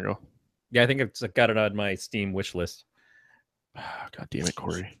not that long ago. Yeah, I think I've got it on my Steam wish list. God damn it,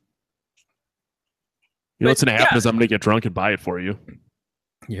 Corey. You know what's going to happen is I'm going to get drunk and buy it for you.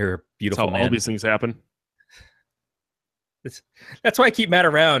 You're a beautiful That's how man. all these things happen. That's why I keep Matt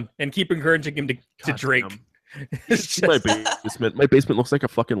around and keep encouraging him to drink. My basement. My basement looks like a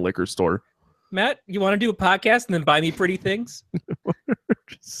fucking liquor store. Matt, you want to do a podcast and then buy me pretty things?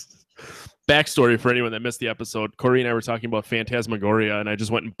 Backstory for anyone that missed the episode. Corey and I were talking about Phantasmagoria, and I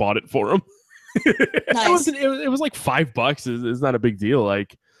just went and bought it for him. Nice. It was like $5. It's not a big deal,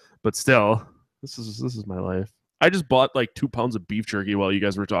 like, but still, this is my life. I just bought like 2 pounds of beef jerky while you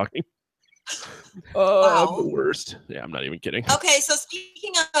guys were talking. Wow. I'm the worst. Yeah, I'm not even kidding. Okay, so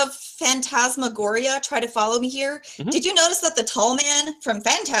speaking of Phantasmagoria, try to follow me here. Did you notice that the tall man from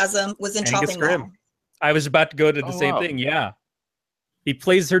Phantasm was in Angus Chopping Grimm. Mall? I was about to go to the same thing. Yeah, he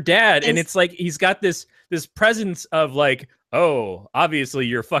plays her dad, and it's like he's got this presence of like, oh, obviously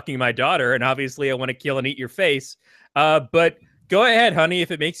you're fucking my daughter, and obviously I want to kill and eat your face. But go ahead, honey,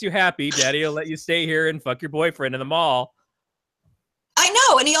 if it makes you happy, Daddy will let you stay here and fuck your boyfriend in the mall. I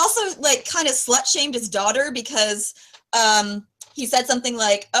know, and he also like kind of slut shamed his daughter because he said something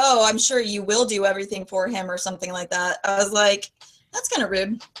like, "Oh, I'm sure you will do everything for him" or something like that. I was like, that's kind of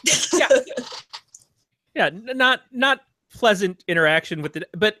rude. Yeah, not pleasant interaction with it,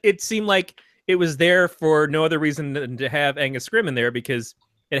 but it seemed like it was there for no other reason than to have Angus Grimm in there because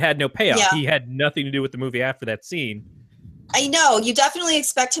it had no payoff. Yeah. He had nothing to do with the movie after that scene. I know you definitely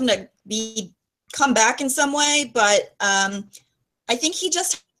expect him to come back in some way, but I think he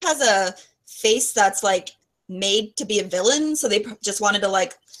just has a face that's like made to be a villain, so they just wanted to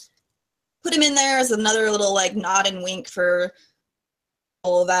like put him in there as another little like nod and wink for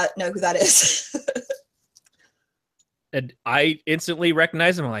all that know who that is. And I instantly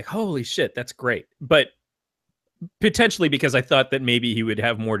recognized him. I'm like, holy shit, that's great. But potentially because I thought that maybe he would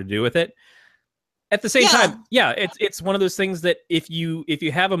have more to do with it. At the same time, yeah, it's one of those things that if you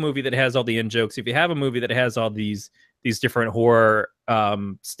have a movie that has all the in jokes, if you have a movie that has all these different horror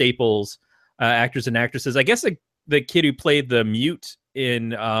staples, actors and actresses, I guess the kid who played the mute in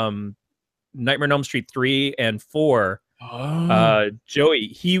Nightmare on Elm Street 3 and 4, Joey,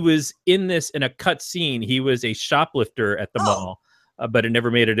 he was in this in a cut scene. He was a shoplifter at the mall, but it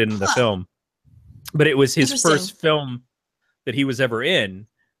never made it into the film. But it was his first film that he was ever in.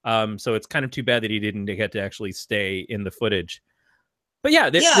 So it's kind of too bad that he didn't get to actually stay in the footage. But yeah,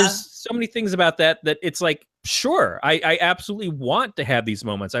 there's so many things about that it's like, sure, I absolutely want to have these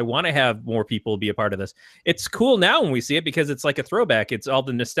moments. I want to have more people be a part of this. It's cool now when we see it because it's like a throwback. It's all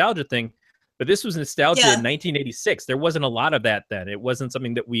the nostalgia thing. But this was nostalgia in 1986. There wasn't a lot of that then. It wasn't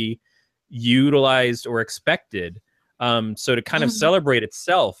something that we utilized or expected. So to kind of celebrate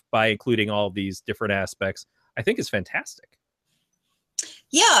itself by including all of these different aspects, I think is fantastic.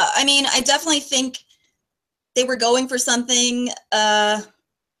 Yeah, I mean, I definitely think they were going for something, and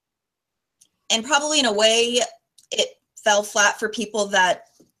probably in a way it fell flat for people that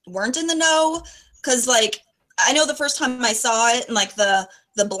weren't in the know. Because, like, I know the first time I saw it and, like, the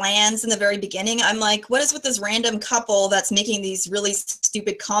Blands in the very beginning, I'm like, what is with this random couple that's making these really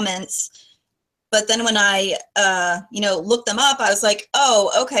stupid comments? But then when I, looked them up, I was like, oh,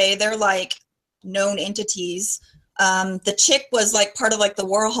 okay, they're, like, known entities. The chick was like part of like the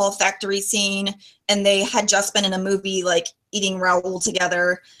Warhol factory scene, and they had just been in a movie like Eating Raoul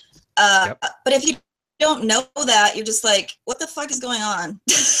together. But if you don't know that, you're just like, what the fuck is going on?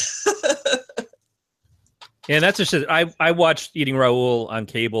 Yeah, that's just I watched Eating Raoul on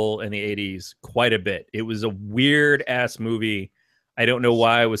cable in the 80s quite a bit. It was a weird ass movie. I don't know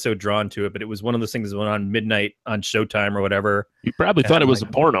why I was so drawn to it, but it was one of those things that went on midnight on Showtime or whatever. You probably thought it was a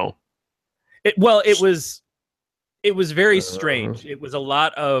porno. It was very strange. It was a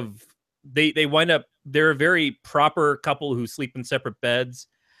lot of they wind up, they're a very proper couple who sleep in separate beds,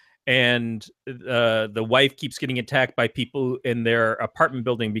 and the wife keeps getting attacked by people in their apartment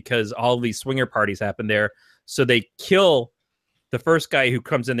building because all these swinger parties happen there. So they kill the first guy who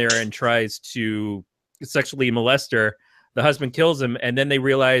comes in there and tries to sexually molest her. The husband kills him, and then they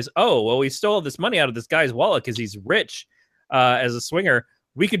realize, oh, well, we stole this money out of this guy's wallet because he's rich as a swinger.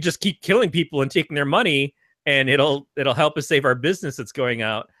 We could just keep killing people and taking their money, and it'll help us save our business that's going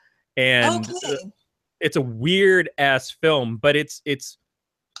out. And it's a weird ass film, but it's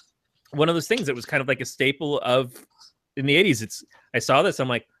one of those things that was kind of like a staple of in the 80s. I saw this, I'm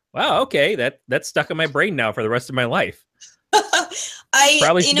like, wow, okay, that's stuck in my brain now for the rest of my life.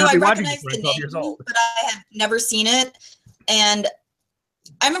 Probably should not I be watching recognize this the when I'm 12 years name, old. but I have never seen it. And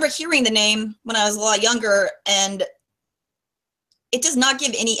I remember hearing the name when I was a lot younger, and it does not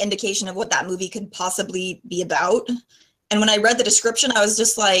give any indication of what that movie could possibly be about. And when I read the description, I was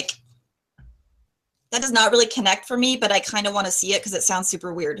just like, that does not really connect for me, but I kind of want to see it because it sounds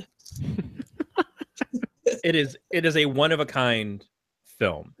super weird. It is a one of a kind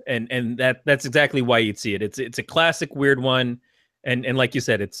film, and that's exactly why you'd see it. It's a classic weird one, and like you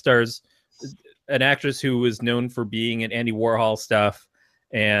said, it stars an actress who was known for being in Andy Warhol stuff,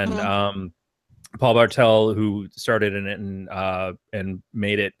 and Paul Bartel, who started in it and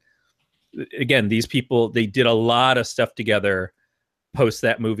made it. Again, these people, they did a lot of stuff together post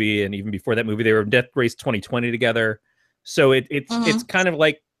that movie, and even before that movie, they were in Death Race 2020 together. So it's kind of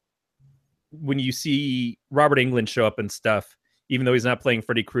like when you see Robert Englund show up and stuff, even though he's not playing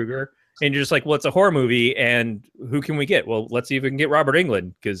Freddy Krueger, and you're just like, well, it's a horror movie, and who can we get? Well, let's see if we can get Robert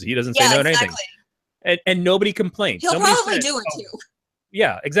Englund, because he doesn't say no to anything. And nobody complained. He'll Nobody probably said, do it too.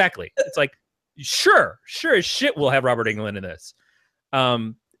 Yeah, exactly. It's like, sure as shit we'll have Robert Englund in this.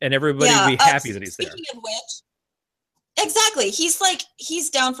 And everybody will be happy that he's there. Speaking of which, exactly. He's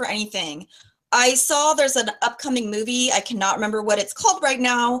down for anything. I saw there's an upcoming movie. I cannot remember what it's called right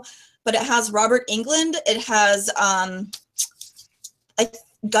now, but it has Robert Englund. It has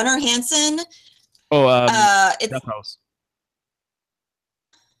Gunnar Hansen. It's Death House.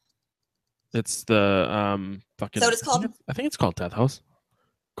 It's the fucking. So it's called. I think it's called Death House.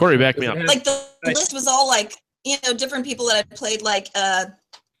 Corey, back me up. Like the list was all like, you know, different people that had played like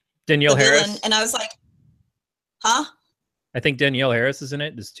Danielle Harris, villain, and I was like, huh? I think Danielle Harris is in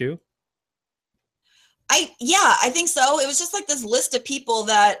it. There's two. I think so. It was just like this list of people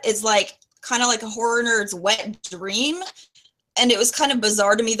that is like kind of like a horror nerd's wet dream, and it was kind of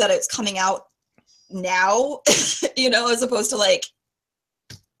bizarre to me that it's coming out now, you know, as opposed to like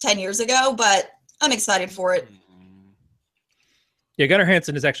 10 years ago. But I'm excited for it. Yeah, Gunnar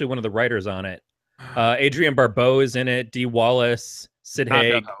Hansen is actually one of the writers on it. Adrienne Barbeau is in it. Dee Wallace, Sid Not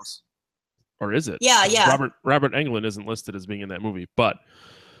Haig. Death House. Or is it? Yeah. Robert Englund isn't listed as being in that movie, but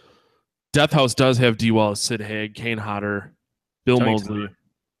Death House does have Dee Wallace, Sid Haig, Kane Hodder, Bill Tony Moseley. Todd.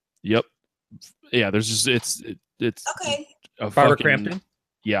 Yep. Yeah, there's just it's Okay. Barbara Crampton.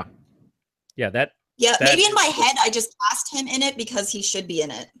 Yeah. Yeah, that Maybe in my head I just cast him in it because he should be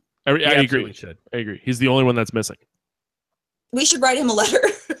in it. I he agree. absolutely should. I agree. He's the only one that's missing. We should write him a letter.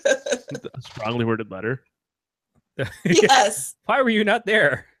 A strongly worded letter. Yes. Why were you not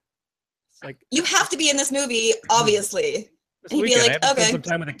there? It's like, You have to be in this movie, obviously. this and he'd be weekend, like, I have to okay. spend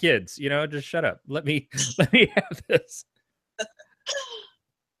some time with the kids. You know, just shut up. Let me have this.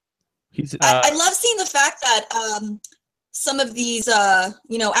 He's I love seeing the fact that some of these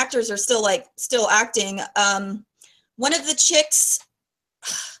you know, actors are still acting. One of the chicks,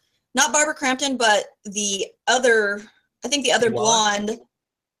 not Barbara Crampton, but the other Dee Wallace? blonde.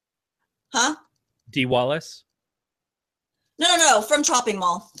 Huh? Dee Wallace. No, from Chopping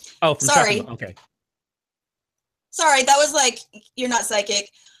Mall. Oh, from Sorry. Chopping Mall. Okay. Sorry, that was like, you're not psychic.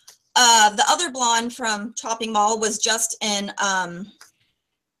 The other blonde from Chopping Mall was just in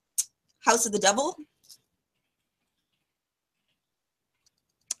House of the Devil.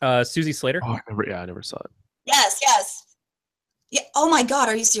 Susie Slater. I never saw it. Yes. Yeah. Oh my God,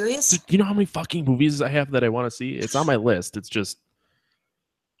 are you serious? Dude, you know how many fucking movies I have that I want to see? It's on my list. It's just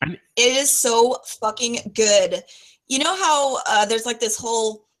It is so fucking good. You know how there's like this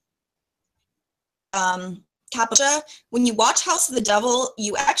whole captcha? When you watch House of the Devil,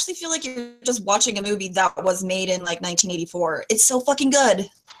 you actually feel like you're just watching a movie that was made in like 1984. It's so fucking good.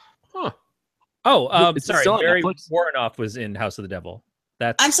 huh. Oh, It's sorry. still on Barry Netflix? Warrenoff was in House of the Devil.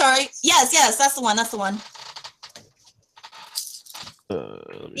 That's I'm sorry. Yes, that's the one. Let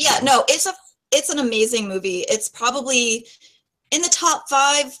me Yeah, see. no, it's an amazing movie. It's probably in the top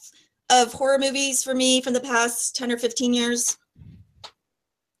 5 of horror movies for me from the past 10 or 15 years.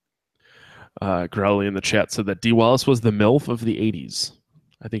 Growly in the chat said that Dee Wallace was the MILF of the 80s.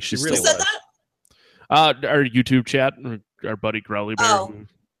 I think she's She Who really still said alive. that? Our YouTube chat, our buddy Growly Bear, Oh.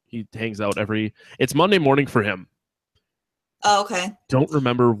 he hangs out it's Monday morning for him. Oh, okay. Don't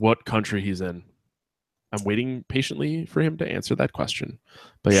remember what country he's in. I'm waiting patiently for him to answer that question.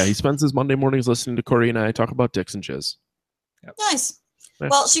 But yeah, he spends his Monday mornings listening to Corey and I talk about dicks and jizz. Nice. Yeah.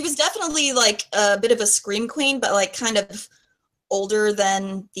 Well, she was definitely like a bit of a scream queen, but like kind of older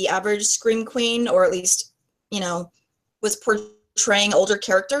than the average scream queen, or at least, you know, was portraying older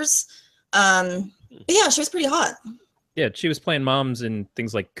characters. But yeah, she was pretty hot. yeah. She was playing moms in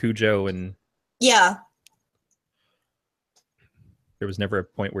things like Cujo, and Yeah. there was never a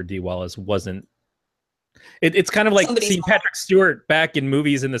point where Dee Wallace wasn't It's kind of like Somebody's seeing mom. Patrick Stewart back in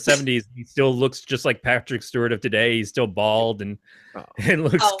movies in the 70s. He still looks just like Patrick Stewart of today. He's still bald and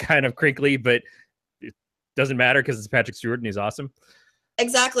looks Oh. kind of crinkly, but it doesn't matter because it's Patrick Stewart and he's awesome.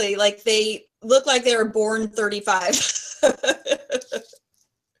 Exactly. Like they look like they were born 35.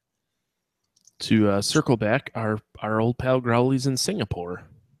 To circle back, our old pal Growly's in Singapore.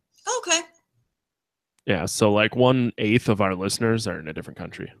 Okay. Yeah, so like 1/8 of our listeners are in a different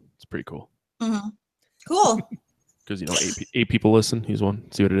country. It's pretty cool. Mm-hmm. Cool. Because eight people listen. He's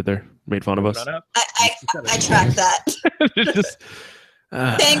one. See what I did there? Made fun of us. I tracked that. Just,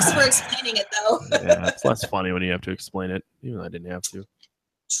 Thanks for explaining it, though. Yeah, it's less funny when you have to explain it, even though I didn't have to.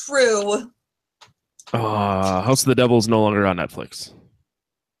 True. House of the Devil is no longer on Netflix.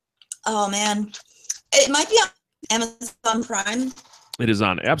 Oh man, it might be on Amazon Prime. It is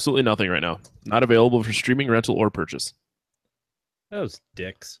on absolutely nothing right now. Not available for streaming, rental, or purchase. Those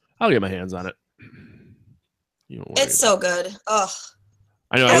dicks. I'll get my hands on it. You don't worry It's so good. Ugh.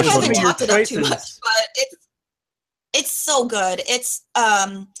 I know. I I wish haven't one of talked it up too much, but it's so good. It's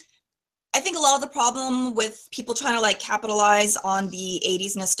I think a lot of the problem with people trying to like capitalize on the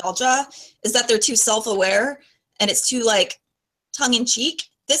 80s nostalgia is that they're too self-aware and it's too like tongue-in-cheek.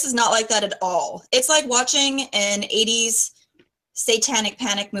 This is not like that at all. It's like watching an 80s satanic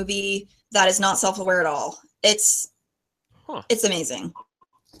panic movie that is not self-aware at all. It's amazing.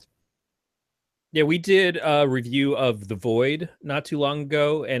 Yeah, we did a review of The Void not too long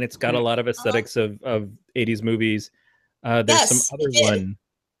ago, and it's got a lot of aesthetics of 80s movies. There's Yes, some other it did. one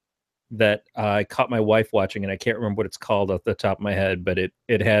that I caught my wife watching, and I can't remember what it's called off the top of my head, but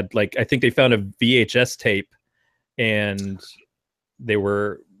it had like, I think they found a VHS tape, and it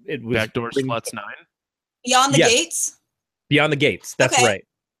was Backdoor Sluts 9. Beyond the Yes. Gates. Beyond the Gates. That's Okay. right.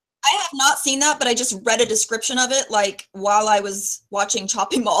 I have not seen that, but I just read a description of it like while I was watching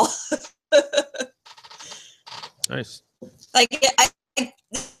Chopping Mall. Nice. Like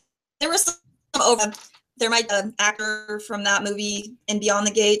there was some over. There might be an actor from that movie in Beyond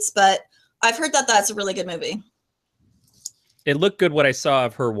the Gates, but I've heard that that's a really good movie. It looked good what I saw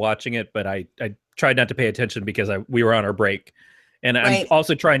of her watching it, but I tried not to pay attention because we were on our break. And Right. I'm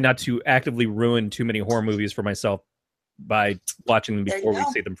also trying not to actively ruin too many horror movies for myself by watching them There you before we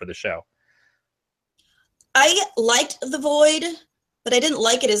go. see them for the show. I liked The Void, but I didn't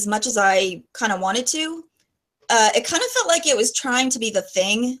like it as much as I kind of wanted to. It kind of felt like it was trying to be The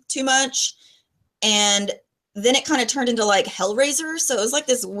Thing too much. And then it kind of turned into like Hellraiser. So it was like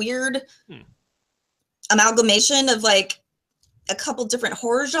this weird amalgamation of like a couple different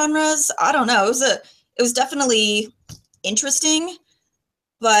horror genres. I don't know. It was definitely interesting,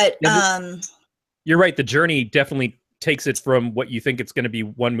 but You're right. The journey definitely takes it from what you think it's going to be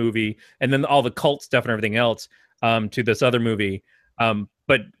one movie, and then all the cult stuff and everything else, to this other movie.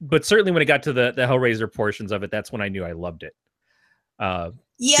 But certainly when it got to the Hellraiser portions of it, that's when I knew I loved it. yeah,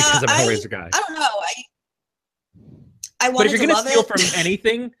 because I'm a Hellraiser guy. I don't know. I But wanted if you're to going to love steal it. from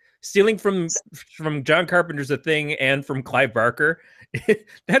anything, stealing from John Carpenter's The Thing and from Clive Barker,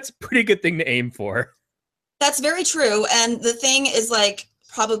 that's a pretty good thing to aim for. That's very true. And The Thing is like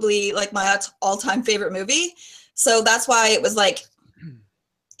probably like my all-time favorite movie. So that's why it was like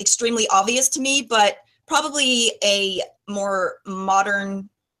extremely obvious to me, but probably a more modern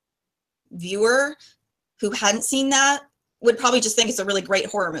viewer who hadn't seen that would probably just think it's a really great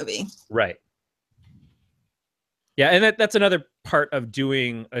horror movie. Right. Yeah, and that's another part of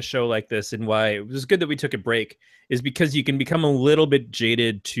doing a show like this, and why it was good that we took a break, is because you can become a little bit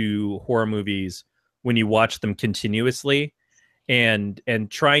jaded to horror movies when you watch them continuously, and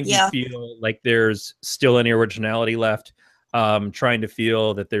trying to feel like there's still any originality left, trying to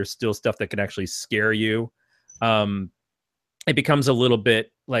feel that there's still stuff that can actually scare you. It becomes a little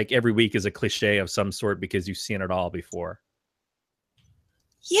bit like every week is a cliche of some sort because you've seen it all before.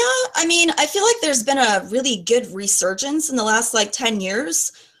 Yeah, I mean, I feel like there's been a really good resurgence in the last like 10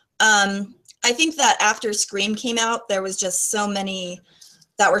 years. I think that after Scream came out, there was just so many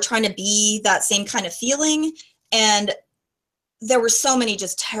that were trying to be that same kind of feeling. And there were so many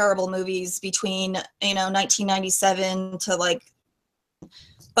just terrible movies between, 1997 to like,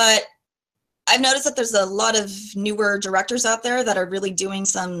 but I've noticed that there's a lot of newer directors out there that are really doing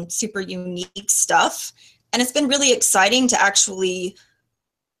some super unique stuff. And it's been really exciting to actually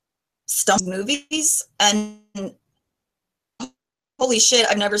stump movies, and holy shit,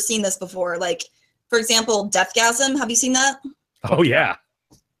 I've never seen this before. Like, for example, Deathgasm. Have you seen that? Oh yeah.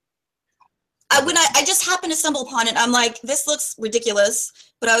 When I just happened to stumble upon it, I'm like, this looks ridiculous,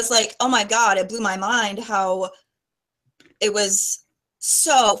 but I was like, oh my god, it blew my mind how it was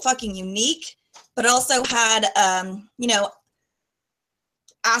so fucking unique, but it also had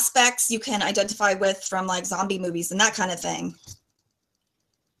aspects you can identify with from like zombie movies and that kind of thing.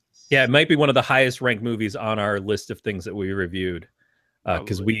 Yeah, it might be one of the highest ranked movies on our list of things that we reviewed,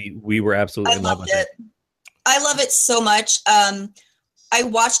 because we were absolutely in love with it. I love it so much. I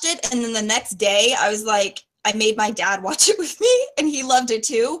watched it, and then the next day I was like, I made my dad watch it with me, and he loved it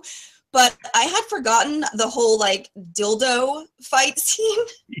too. But I had forgotten the whole like dildo fight scene.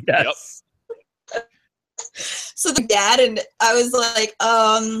 Yes. So the dad and I was like,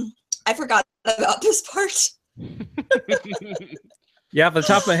 I forgot about this part. Yeah, off the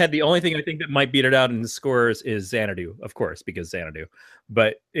top of my head, the only thing I think that might beat it out in the scores is Xanadu, of course, because Xanadu.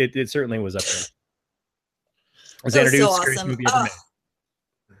 But it certainly was up there. Xanadu, so scariest awesome. movie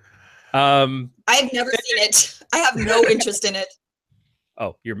ever made. I've never seen it. I have no interest in it.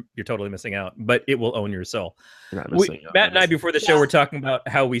 Oh, you're totally missing out, but it will own your soul. You're not missing out. Matt and I, before the show, Yeah. were talking about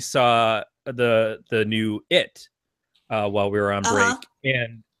how we saw the new It while we were on break,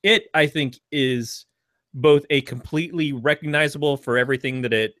 and It, I think, is both a completely recognizable for everything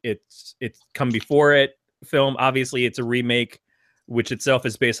that it's come before it film. Obviously, it's a remake, which itself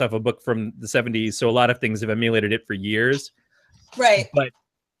is based off a book from the 70s, so a lot of things have emulated it for years. Right.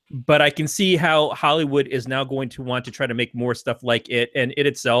 But I can see how Hollywood is now going to want to try to make more stuff like it. And It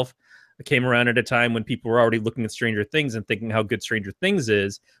itself came around at a time when people were already looking at Stranger Things and thinking how good Stranger Things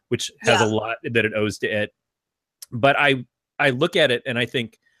is, which has a lot that it owes to it. But I look at it and I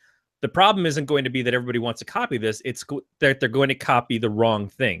think the problem isn't going to be that everybody wants to copy this. It's that they're going to copy the wrong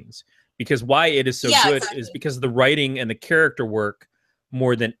things. Because why It is so good is because of the writing and the character work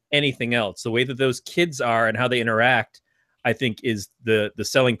more than anything else. The way that those kids are and how they interact, I think, is the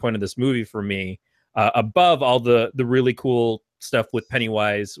selling point of this movie for me, above all the really cool stuff with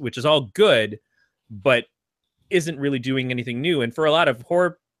Pennywise, which is all good, but isn't really doing anything new. And for a lot of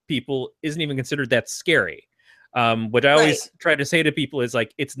horror people, isn't even considered that scary. What I always try to say to people is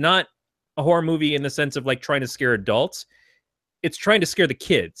like, it's not a horror movie in the sense of like trying to scare adults. It's trying to scare the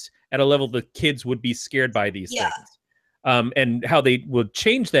kids at a level the kids would be scared by these things. And how they will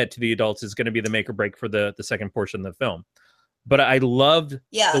change that to the adults is going to be the make or break for the second portion of the film. But I loved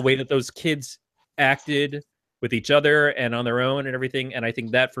the way that those kids acted with each other and on their own and everything. And I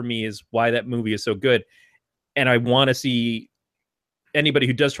think that for me is why that movie is so good. And I want to see anybody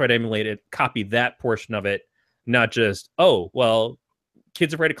who does try to emulate it copy that portion of it, not just, oh, well,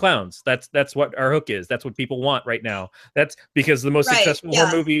 kids afraid of clowns. That's what our hook is. That's what people want right now. That's because the most successful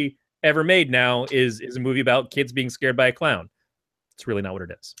horror movie ever made now is a movie about kids being scared by a clown. It's really not what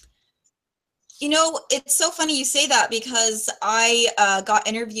it is. You know, it's so funny you say that because I got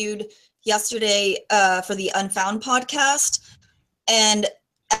interviewed yesterday for the Unfound podcast. And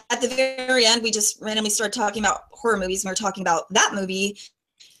at the very end, we just randomly started talking about horror movies. And we were talking about that movie.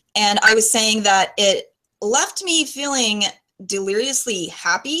 And I was saying that it left me feeling deliriously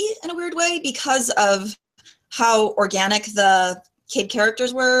happy in a weird way because of how organic the kid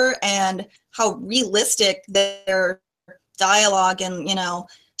characters were and how realistic their dialogue and, you know,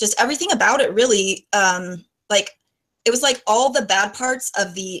 just everything about it really, like, it was like all the bad parts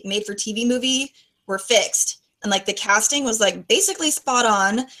of the made-for-TV movie were fixed. And, like, the casting was, like, basically spot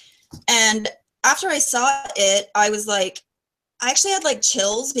on. And after I saw it, I was like, I actually had, like,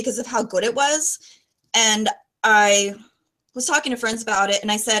 chills because of how good it was. And I was talking to friends about it,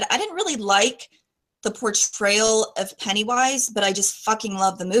 and I said, I didn't really like the portrayal of Pennywise, but I just fucking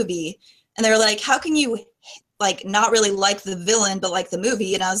love the movie. And they were like, how can you, like, not really like the villain, but like the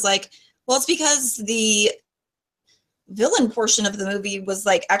movie? And I was like, well, it's because the villain portion of the movie was,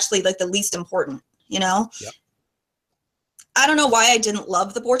 like, actually, like, the least important, you know? Yep. I don't know why I didn't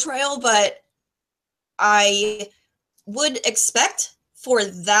love the portrayal, but I would expect for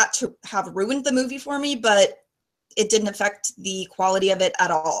that to have ruined the movie for me, but it didn't affect the quality of it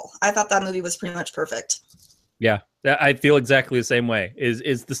at all. I thought that movie was pretty much perfect. Yeah, I feel exactly the same way.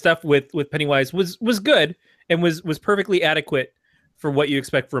 Is the stuff with Pennywise was good and was perfectly adequate for what you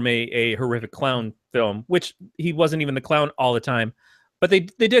expect from a horrific clown film, which he wasn't even the clown all the time. But they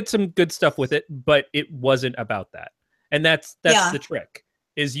did some good stuff with it, but it wasn't about that. And that's the trick,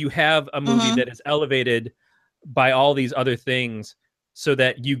 is you have a movie that is elevated by all these other things so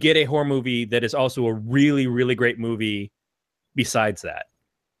that you get a horror movie that is also a really, really great movie besides that.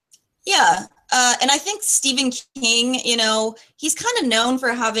 Yeah. And I think Stephen King, you know, he's kind of known for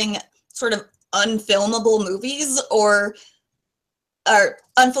having sort of unfilmable movies or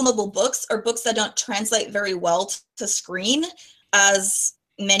unfilmable books or books that don't translate very well to screen, as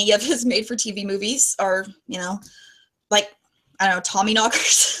many of his made-for-TV movies are, you know, like, I don't know,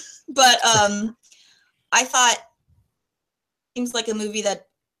 Tommyknockers. But I thought seems like a movie that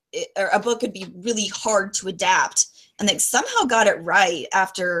or a book could be really hard to adapt. and they somehow got it right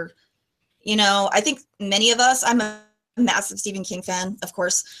after, I think many of us, I'm a massive Stephen King fan, of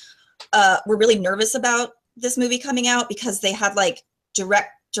course, were really nervous about this movie coming out because they had like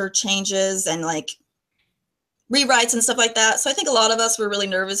director changes and like rewrites and stuff like that. So I think a lot of us were really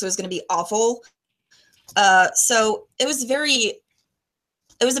nervous it was going to be awful. So it was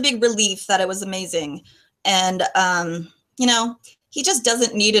a big relief that it was amazing. And, he just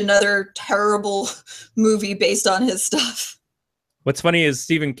doesn't need another terrible movie based on his stuff. What's funny is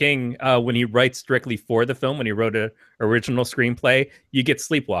Stephen King, when he writes directly for the film, when he wrote an original screenplay, you get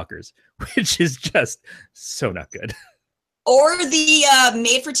Sleepwalkers, which is just so not good. Or the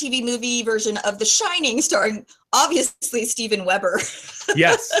made-for-TV movie version of The Shining, starring, obviously, Steven Weber.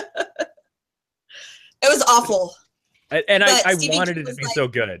 Yes. It was awful. And I wanted it to be so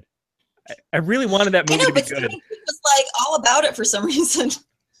good. I really wanted that movie to be good. Stephen King was like all about it for some reason.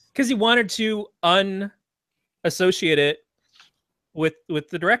 Because he wanted to unassociate it with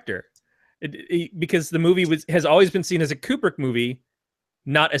the director. Because the movie has always been seen as a Kubrick movie,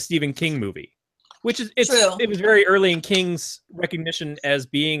 not a Stephen King movie. Which is True. It was very early in King's recognition as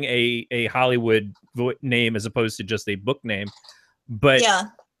being a Hollywood name as opposed to just a book name. But yeah,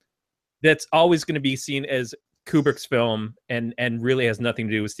 that's always going to be seen as Kubrick's film and really has nothing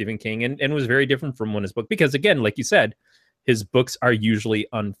to do with Stephen King and was very different from his book. Because again, like you said, his books are usually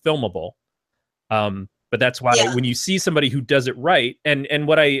unfilmable. But that's why when you see somebody who does it right, and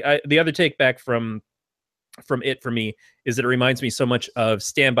what I the other take back from it for me is that it reminds me so much of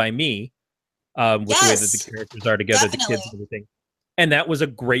Stand By Me. With the way that the characters are together, the kids and everything. And that was a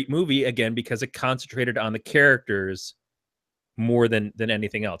great movie, again, because it concentrated on the characters more than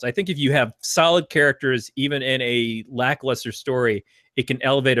anything else. I think if you have solid characters, even in a lackluster story, it can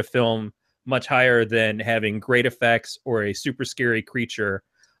elevate a film much higher than having great effects or a super scary creature.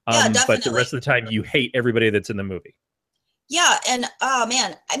 But the rest of the time, you hate everybody that's in the movie. Yeah, and oh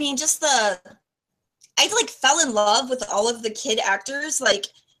man, I mean, I like fell in love with all of the kid actors. Like,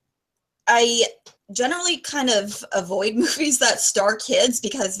 I generally kind of avoid movies that star kids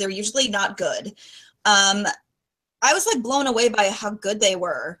because they're usually not good. I was like blown away by how good they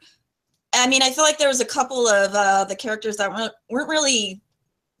were. I mean, I feel like there was a couple of the characters that weren't really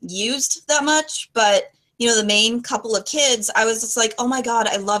used that much, but the main couple of kids, I was just like, oh my God,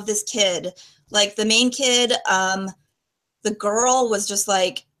 I love this kid. Like the main kid, the girl was just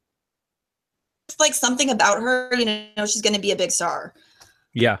like something about her, she's going to be a big star.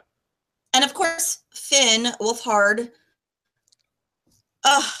 Yeah. And of course, Finn Wolfhard.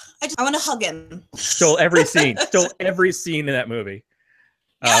 I want to hug him. Stole every scene in that movie.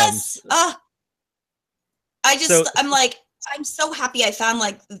 Yes. I'm so happy I found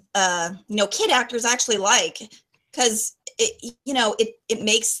kid actors I actually like, because it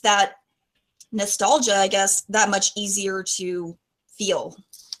makes that nostalgia, I guess, that much easier to feel.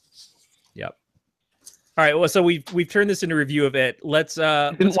 Yep. All right, well, so we've turned this into a review of it. Let's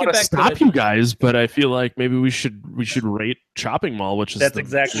I didn't want to stop you guys, but I feel like maybe we should rate Chopping Mall, which is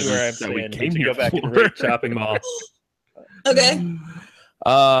exactly where I'm saying we came to go back and rate Chopping Mall. Okay.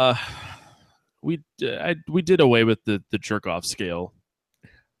 We did away with the jerk off scale.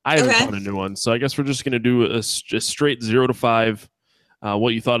 I haven't found a new one, so I guess we're just gonna do a straight 0 to 5.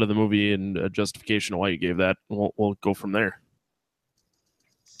 What you thought of the movie and a justification of why you gave that. We'll go from there.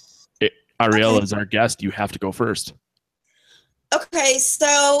 Ariella is our guest. You have to go first. Okay,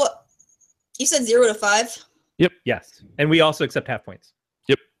 so you said 0 to 5? Yep. Yes. And we also accept half points.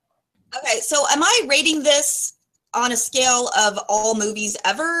 Yep. Okay, so am I rating this on a scale of all movies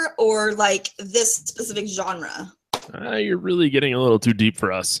ever, or like this specific genre? You're really getting a little too deep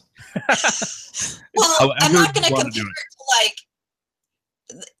for us. Well, I'm not going to compare it to like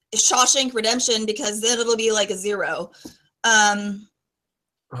Shawshank Redemption, because then it'll be like a 0.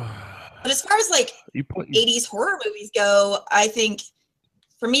 But as far as like 80s horror movies go, I think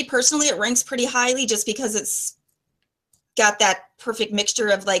for me personally, it ranks pretty highly just because it's got that perfect mixture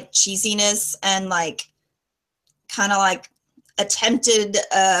of like cheesiness and like kind of like attempted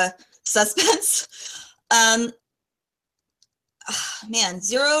suspense. Man,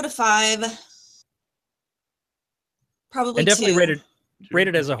 0 to 5, probably. And definitely 2.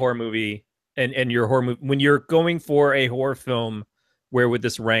 rated as a horror movie, and your horror movie, when you're going for a horror film, where would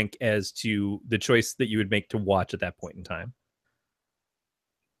this rank as to the choice that you would make to watch at that point in time?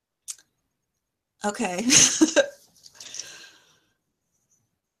 Okay. It's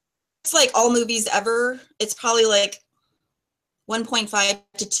like all movies ever. It's probably like 1.5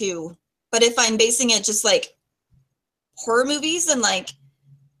 to 2. But if I'm basing it just like horror movies, and like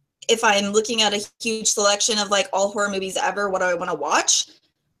if I'm looking at a huge selection of like all horror movies ever, what do I want to watch?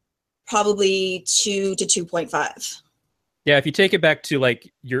 Probably 2 to 2.5. Yeah, if you take it back to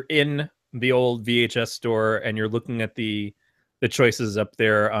like you're in the old VHS store and you're looking at the choices up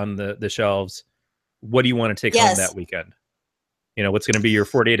there on the shelves, what do you want to take home that weekend? You know, what's going to be your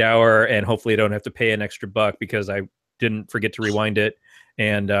 48-hour, and hopefully I don't have to pay an extra $1 because I didn't forget to rewind it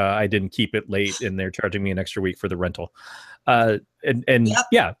and I didn't keep it late and they're charging me an extra week for the rental. Yeah,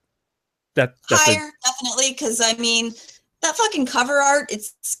 that's higher, definitely, because I mean that fucking cover art,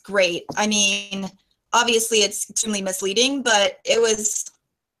 it's great. I mean, obviously it's extremely misleading, but it was.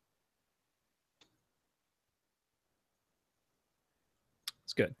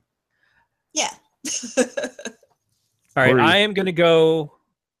 It's good. Yeah. All right, I'm gonna go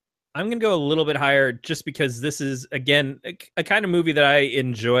a little bit higher just because this is, again, a kind of movie that I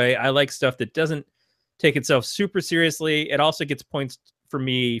enjoy. I like stuff that doesn't take itself super seriously. It also gets points for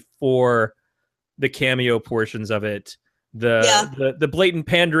me for the cameo portions of it, the blatant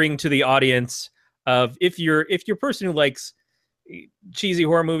pandering to the audience of if you're a person who likes cheesy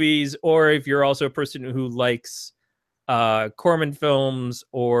horror movies, or if you're also a person who likes Corman films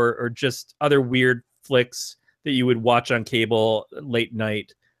or just other weird flicks that you would watch on cable late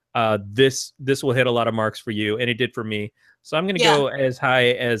night, this will hit a lot of marks for you, and it did for me. So I'm going to go as high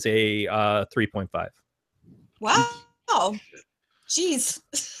as a 3.5. Wow. Jeez.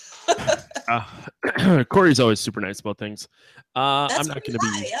 Corey's always super nice about things. I'm not going to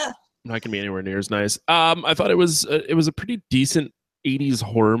be. Yeah. I'm not going to be anywhere near as nice. I thought it was a pretty decent 80s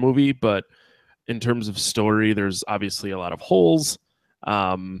horror movie, but in terms of story, there's obviously a lot of holes.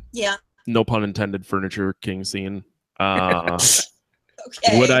 No pun intended. Furniture king scene.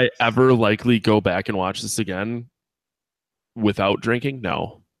 Okay. Would I ever likely go back and watch this again without drinking?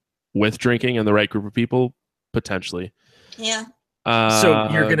 No. With drinking and the right group of people, potentially. Yeah. So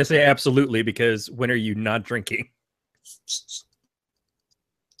you're going to say absolutely, because when are you not drinking?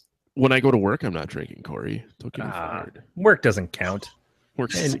 When I go to work, I'm not drinking, Corey. Don't get me fired. Work doesn't count.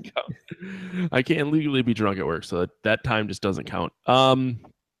 Work doesn't count. I can't legally be drunk at work, so that time just doesn't count. I'm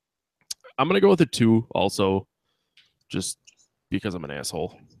going to go with a 2 also, just because I'm an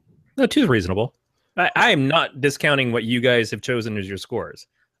asshole. No, 2 is reasonable. I am not discounting what you guys have chosen as your scores.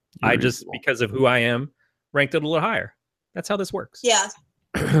 I just, because of who I am, ranked it a little higher. That's how this works. Yeah.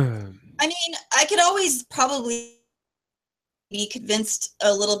 I mean, I could always probably be convinced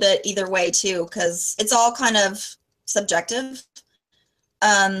a little bit either way too, because it's all kind of subjective.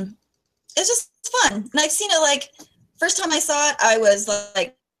 It's just fun. And I've seen it, like, first time I saw it, I was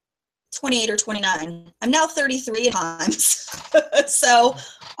like 28 or 29. I'm now 33 times. So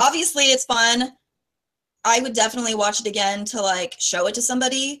obviously it's fun. I would definitely watch it again to like show it to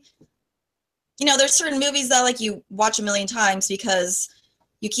somebody. You know, there's certain movies that like you watch a million times because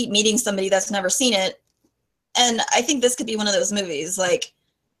you keep meeting somebody that's never seen it. And I think this could be one of those movies. Like,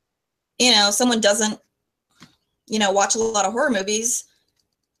 you know, someone doesn't, you know, watch a lot of horror movies.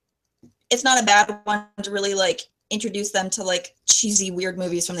 It's not a bad one to really like introduce them to like cheesy, weird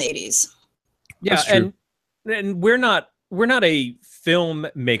movies from the 80s. Yeah, and we're not a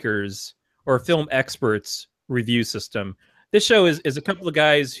filmmakers or film experts review system. This show is a couple of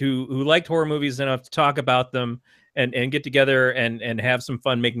guys who liked horror movies enough to talk about them and get together and have some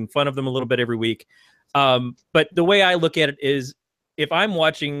fun making fun of them a little bit every week. But the way I look at it is, if I'm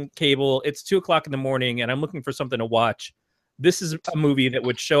watching cable, it's 2:00 in the morning and I'm looking for something to watch. This is a movie that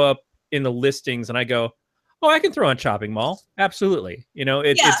would show up in the listings and I go, oh, I can throw on Chopping Mall. Absolutely. You know,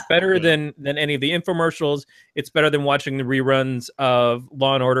 it's better than any of the infomercials. It's better than watching the reruns of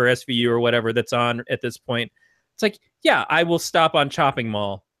Law and Order SVU or whatever that's on at this point. It's like, yeah, I will stop on Chopping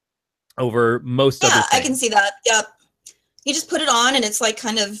Mall over most other things. I can see that. Yep. You just put it on and it's like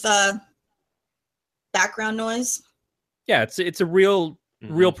kind of background noise. Yeah, it's a real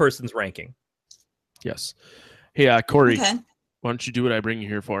person's ranking. Yes. Hey, Corey, Okay. why don't you do what I bring you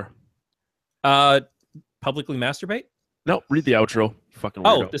here for? Publicly masturbate? No, read the outro. Fucking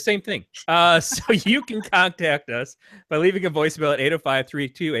weirdo. Oh, the same thing. So you can contact us by leaving a voicemail at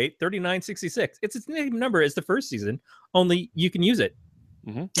 805-328-3966. It's the same number as the first season, only you can use it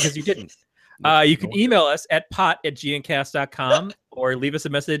because you didn't. You can email us at pot@gncast.com or leave us a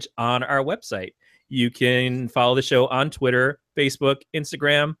message on our website. You can follow the show on Twitter, Facebook,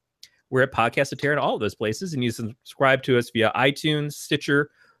 Instagram. We're at Podcast of Terror in all of those places, and you subscribe to us via iTunes, Stitcher,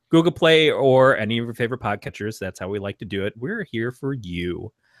 Google Play, or any of your favorite podcatchers. That's how we like to do it. We're here for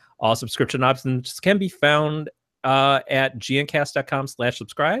you. All subscription options can be found at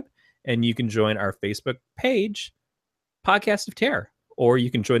gncast.com/subscribe, and you can join our Facebook page, Podcast of Terror, or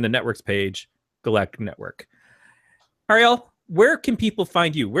you can join the network's page, Galactic Network. Ariel, where can people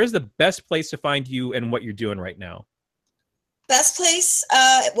find you? Where's the best place to find you and what you're doing right now? Best place?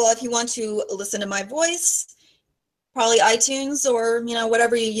 Well, if you want to listen to my voice, probably iTunes or,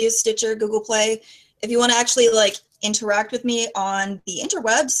 whatever you use, Stitcher, Google Play. If you want to actually like interact with me on the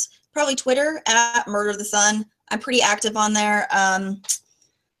interwebs, probably Twitter at Murder the Sun. I'm pretty active on there. I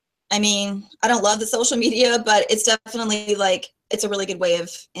don't love the social media, but it's definitely it's a really good way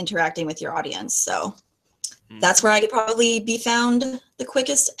of interacting with your audience. So that's where I could probably be found the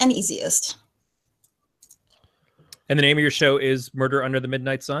quickest and easiest. And the name of your show is Murder Under the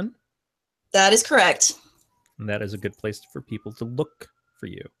Midnight Sun? That is correct. And that is a good place for people to look for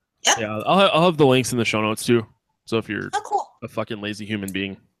you. Yep. Yeah, I'll have the links in the show notes too. So if you're cool. a fucking lazy human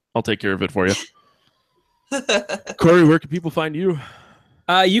being, I'll take care of it for you. Corey, where can people find you?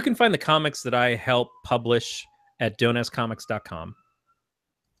 You can find the comics that I help publish at donascomics.com.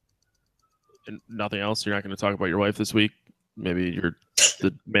 And nothing else? You're not going to talk about your wife this week? Maybe you're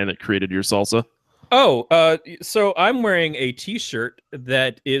the man that created your salsa? Oh, so I'm wearing a t-shirt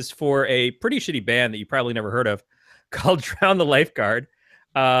that is for a pretty shitty band that you probably never heard of called Drown the Lifeguard.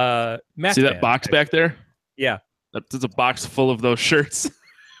 See that box back there? Yeah. There's a box full of those shirts.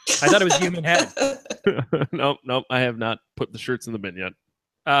 I thought it was Human Head. Nope. I have not put the shirts in the bin yet.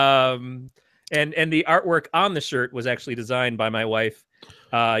 And the artwork on the shirt was actually designed by my wife.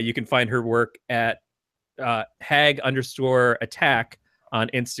 You can find her work at hag_attack on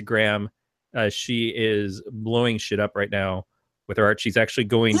Instagram. She is blowing shit up right now with her art. She's actually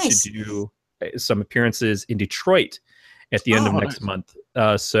going to do some appearances in Detroit at the end of next month.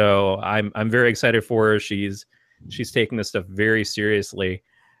 So I'm very excited for her. She's taking this stuff very seriously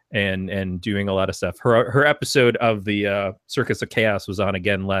and doing a lot of stuff. Her episode of the Circus of Chaos was on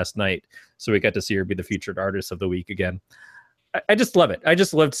again last night, so we got to see her be the featured artist of the week again. I just love it. I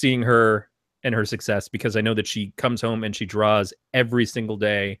just loved seeing her and her success, because I know that she comes home and she draws every single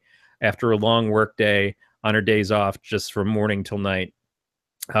day after a long work day on her days off, just from morning till night.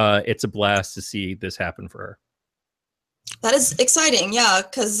 It's a blast to see this happen for her. That is exciting, yeah,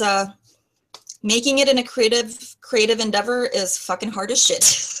 because making it in a creative endeavor is fucking hard as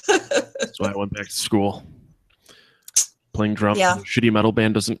shit. That's why I went back to school. Playing drums in Yeah. a shitty metal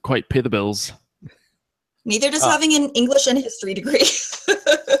band doesn't quite pay the bills. Neither does having an English and history degree.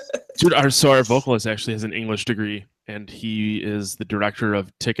 Dude, our vocalist actually has an English degree, and he is the director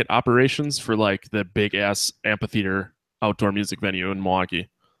of ticket operations for the big ass amphitheater outdoor music venue in Milwaukee.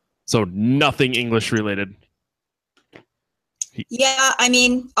 So nothing English related. Yeah,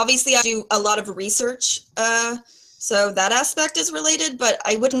 obviously I do a lot of research, so that aspect is related, but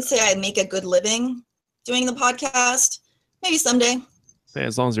I wouldn't say I make a good living doing the podcast. Maybe someday. Yeah,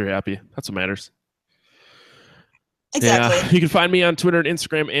 as long as you're happy, that's what matters. Exactly. Yeah, you can find me on Twitter and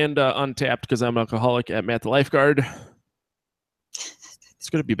Instagram and Untapped, because I'm an alcoholic, at Matt the Lifeguard. It's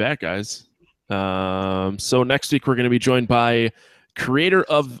good to be back, guys. So next week we're going to be joined by creator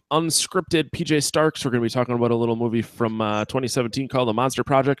of Unscripted, PJ Starks. We're going to be talking about a little movie from 2017 called The Monster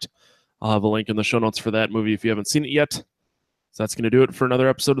Project. I'll have a link in the show notes for that movie if you haven't seen it yet. So that's going to do it for another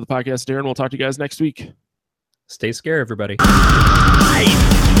episode of the podcast, Darren. We'll talk to you guys next week. Stay scared, everybody.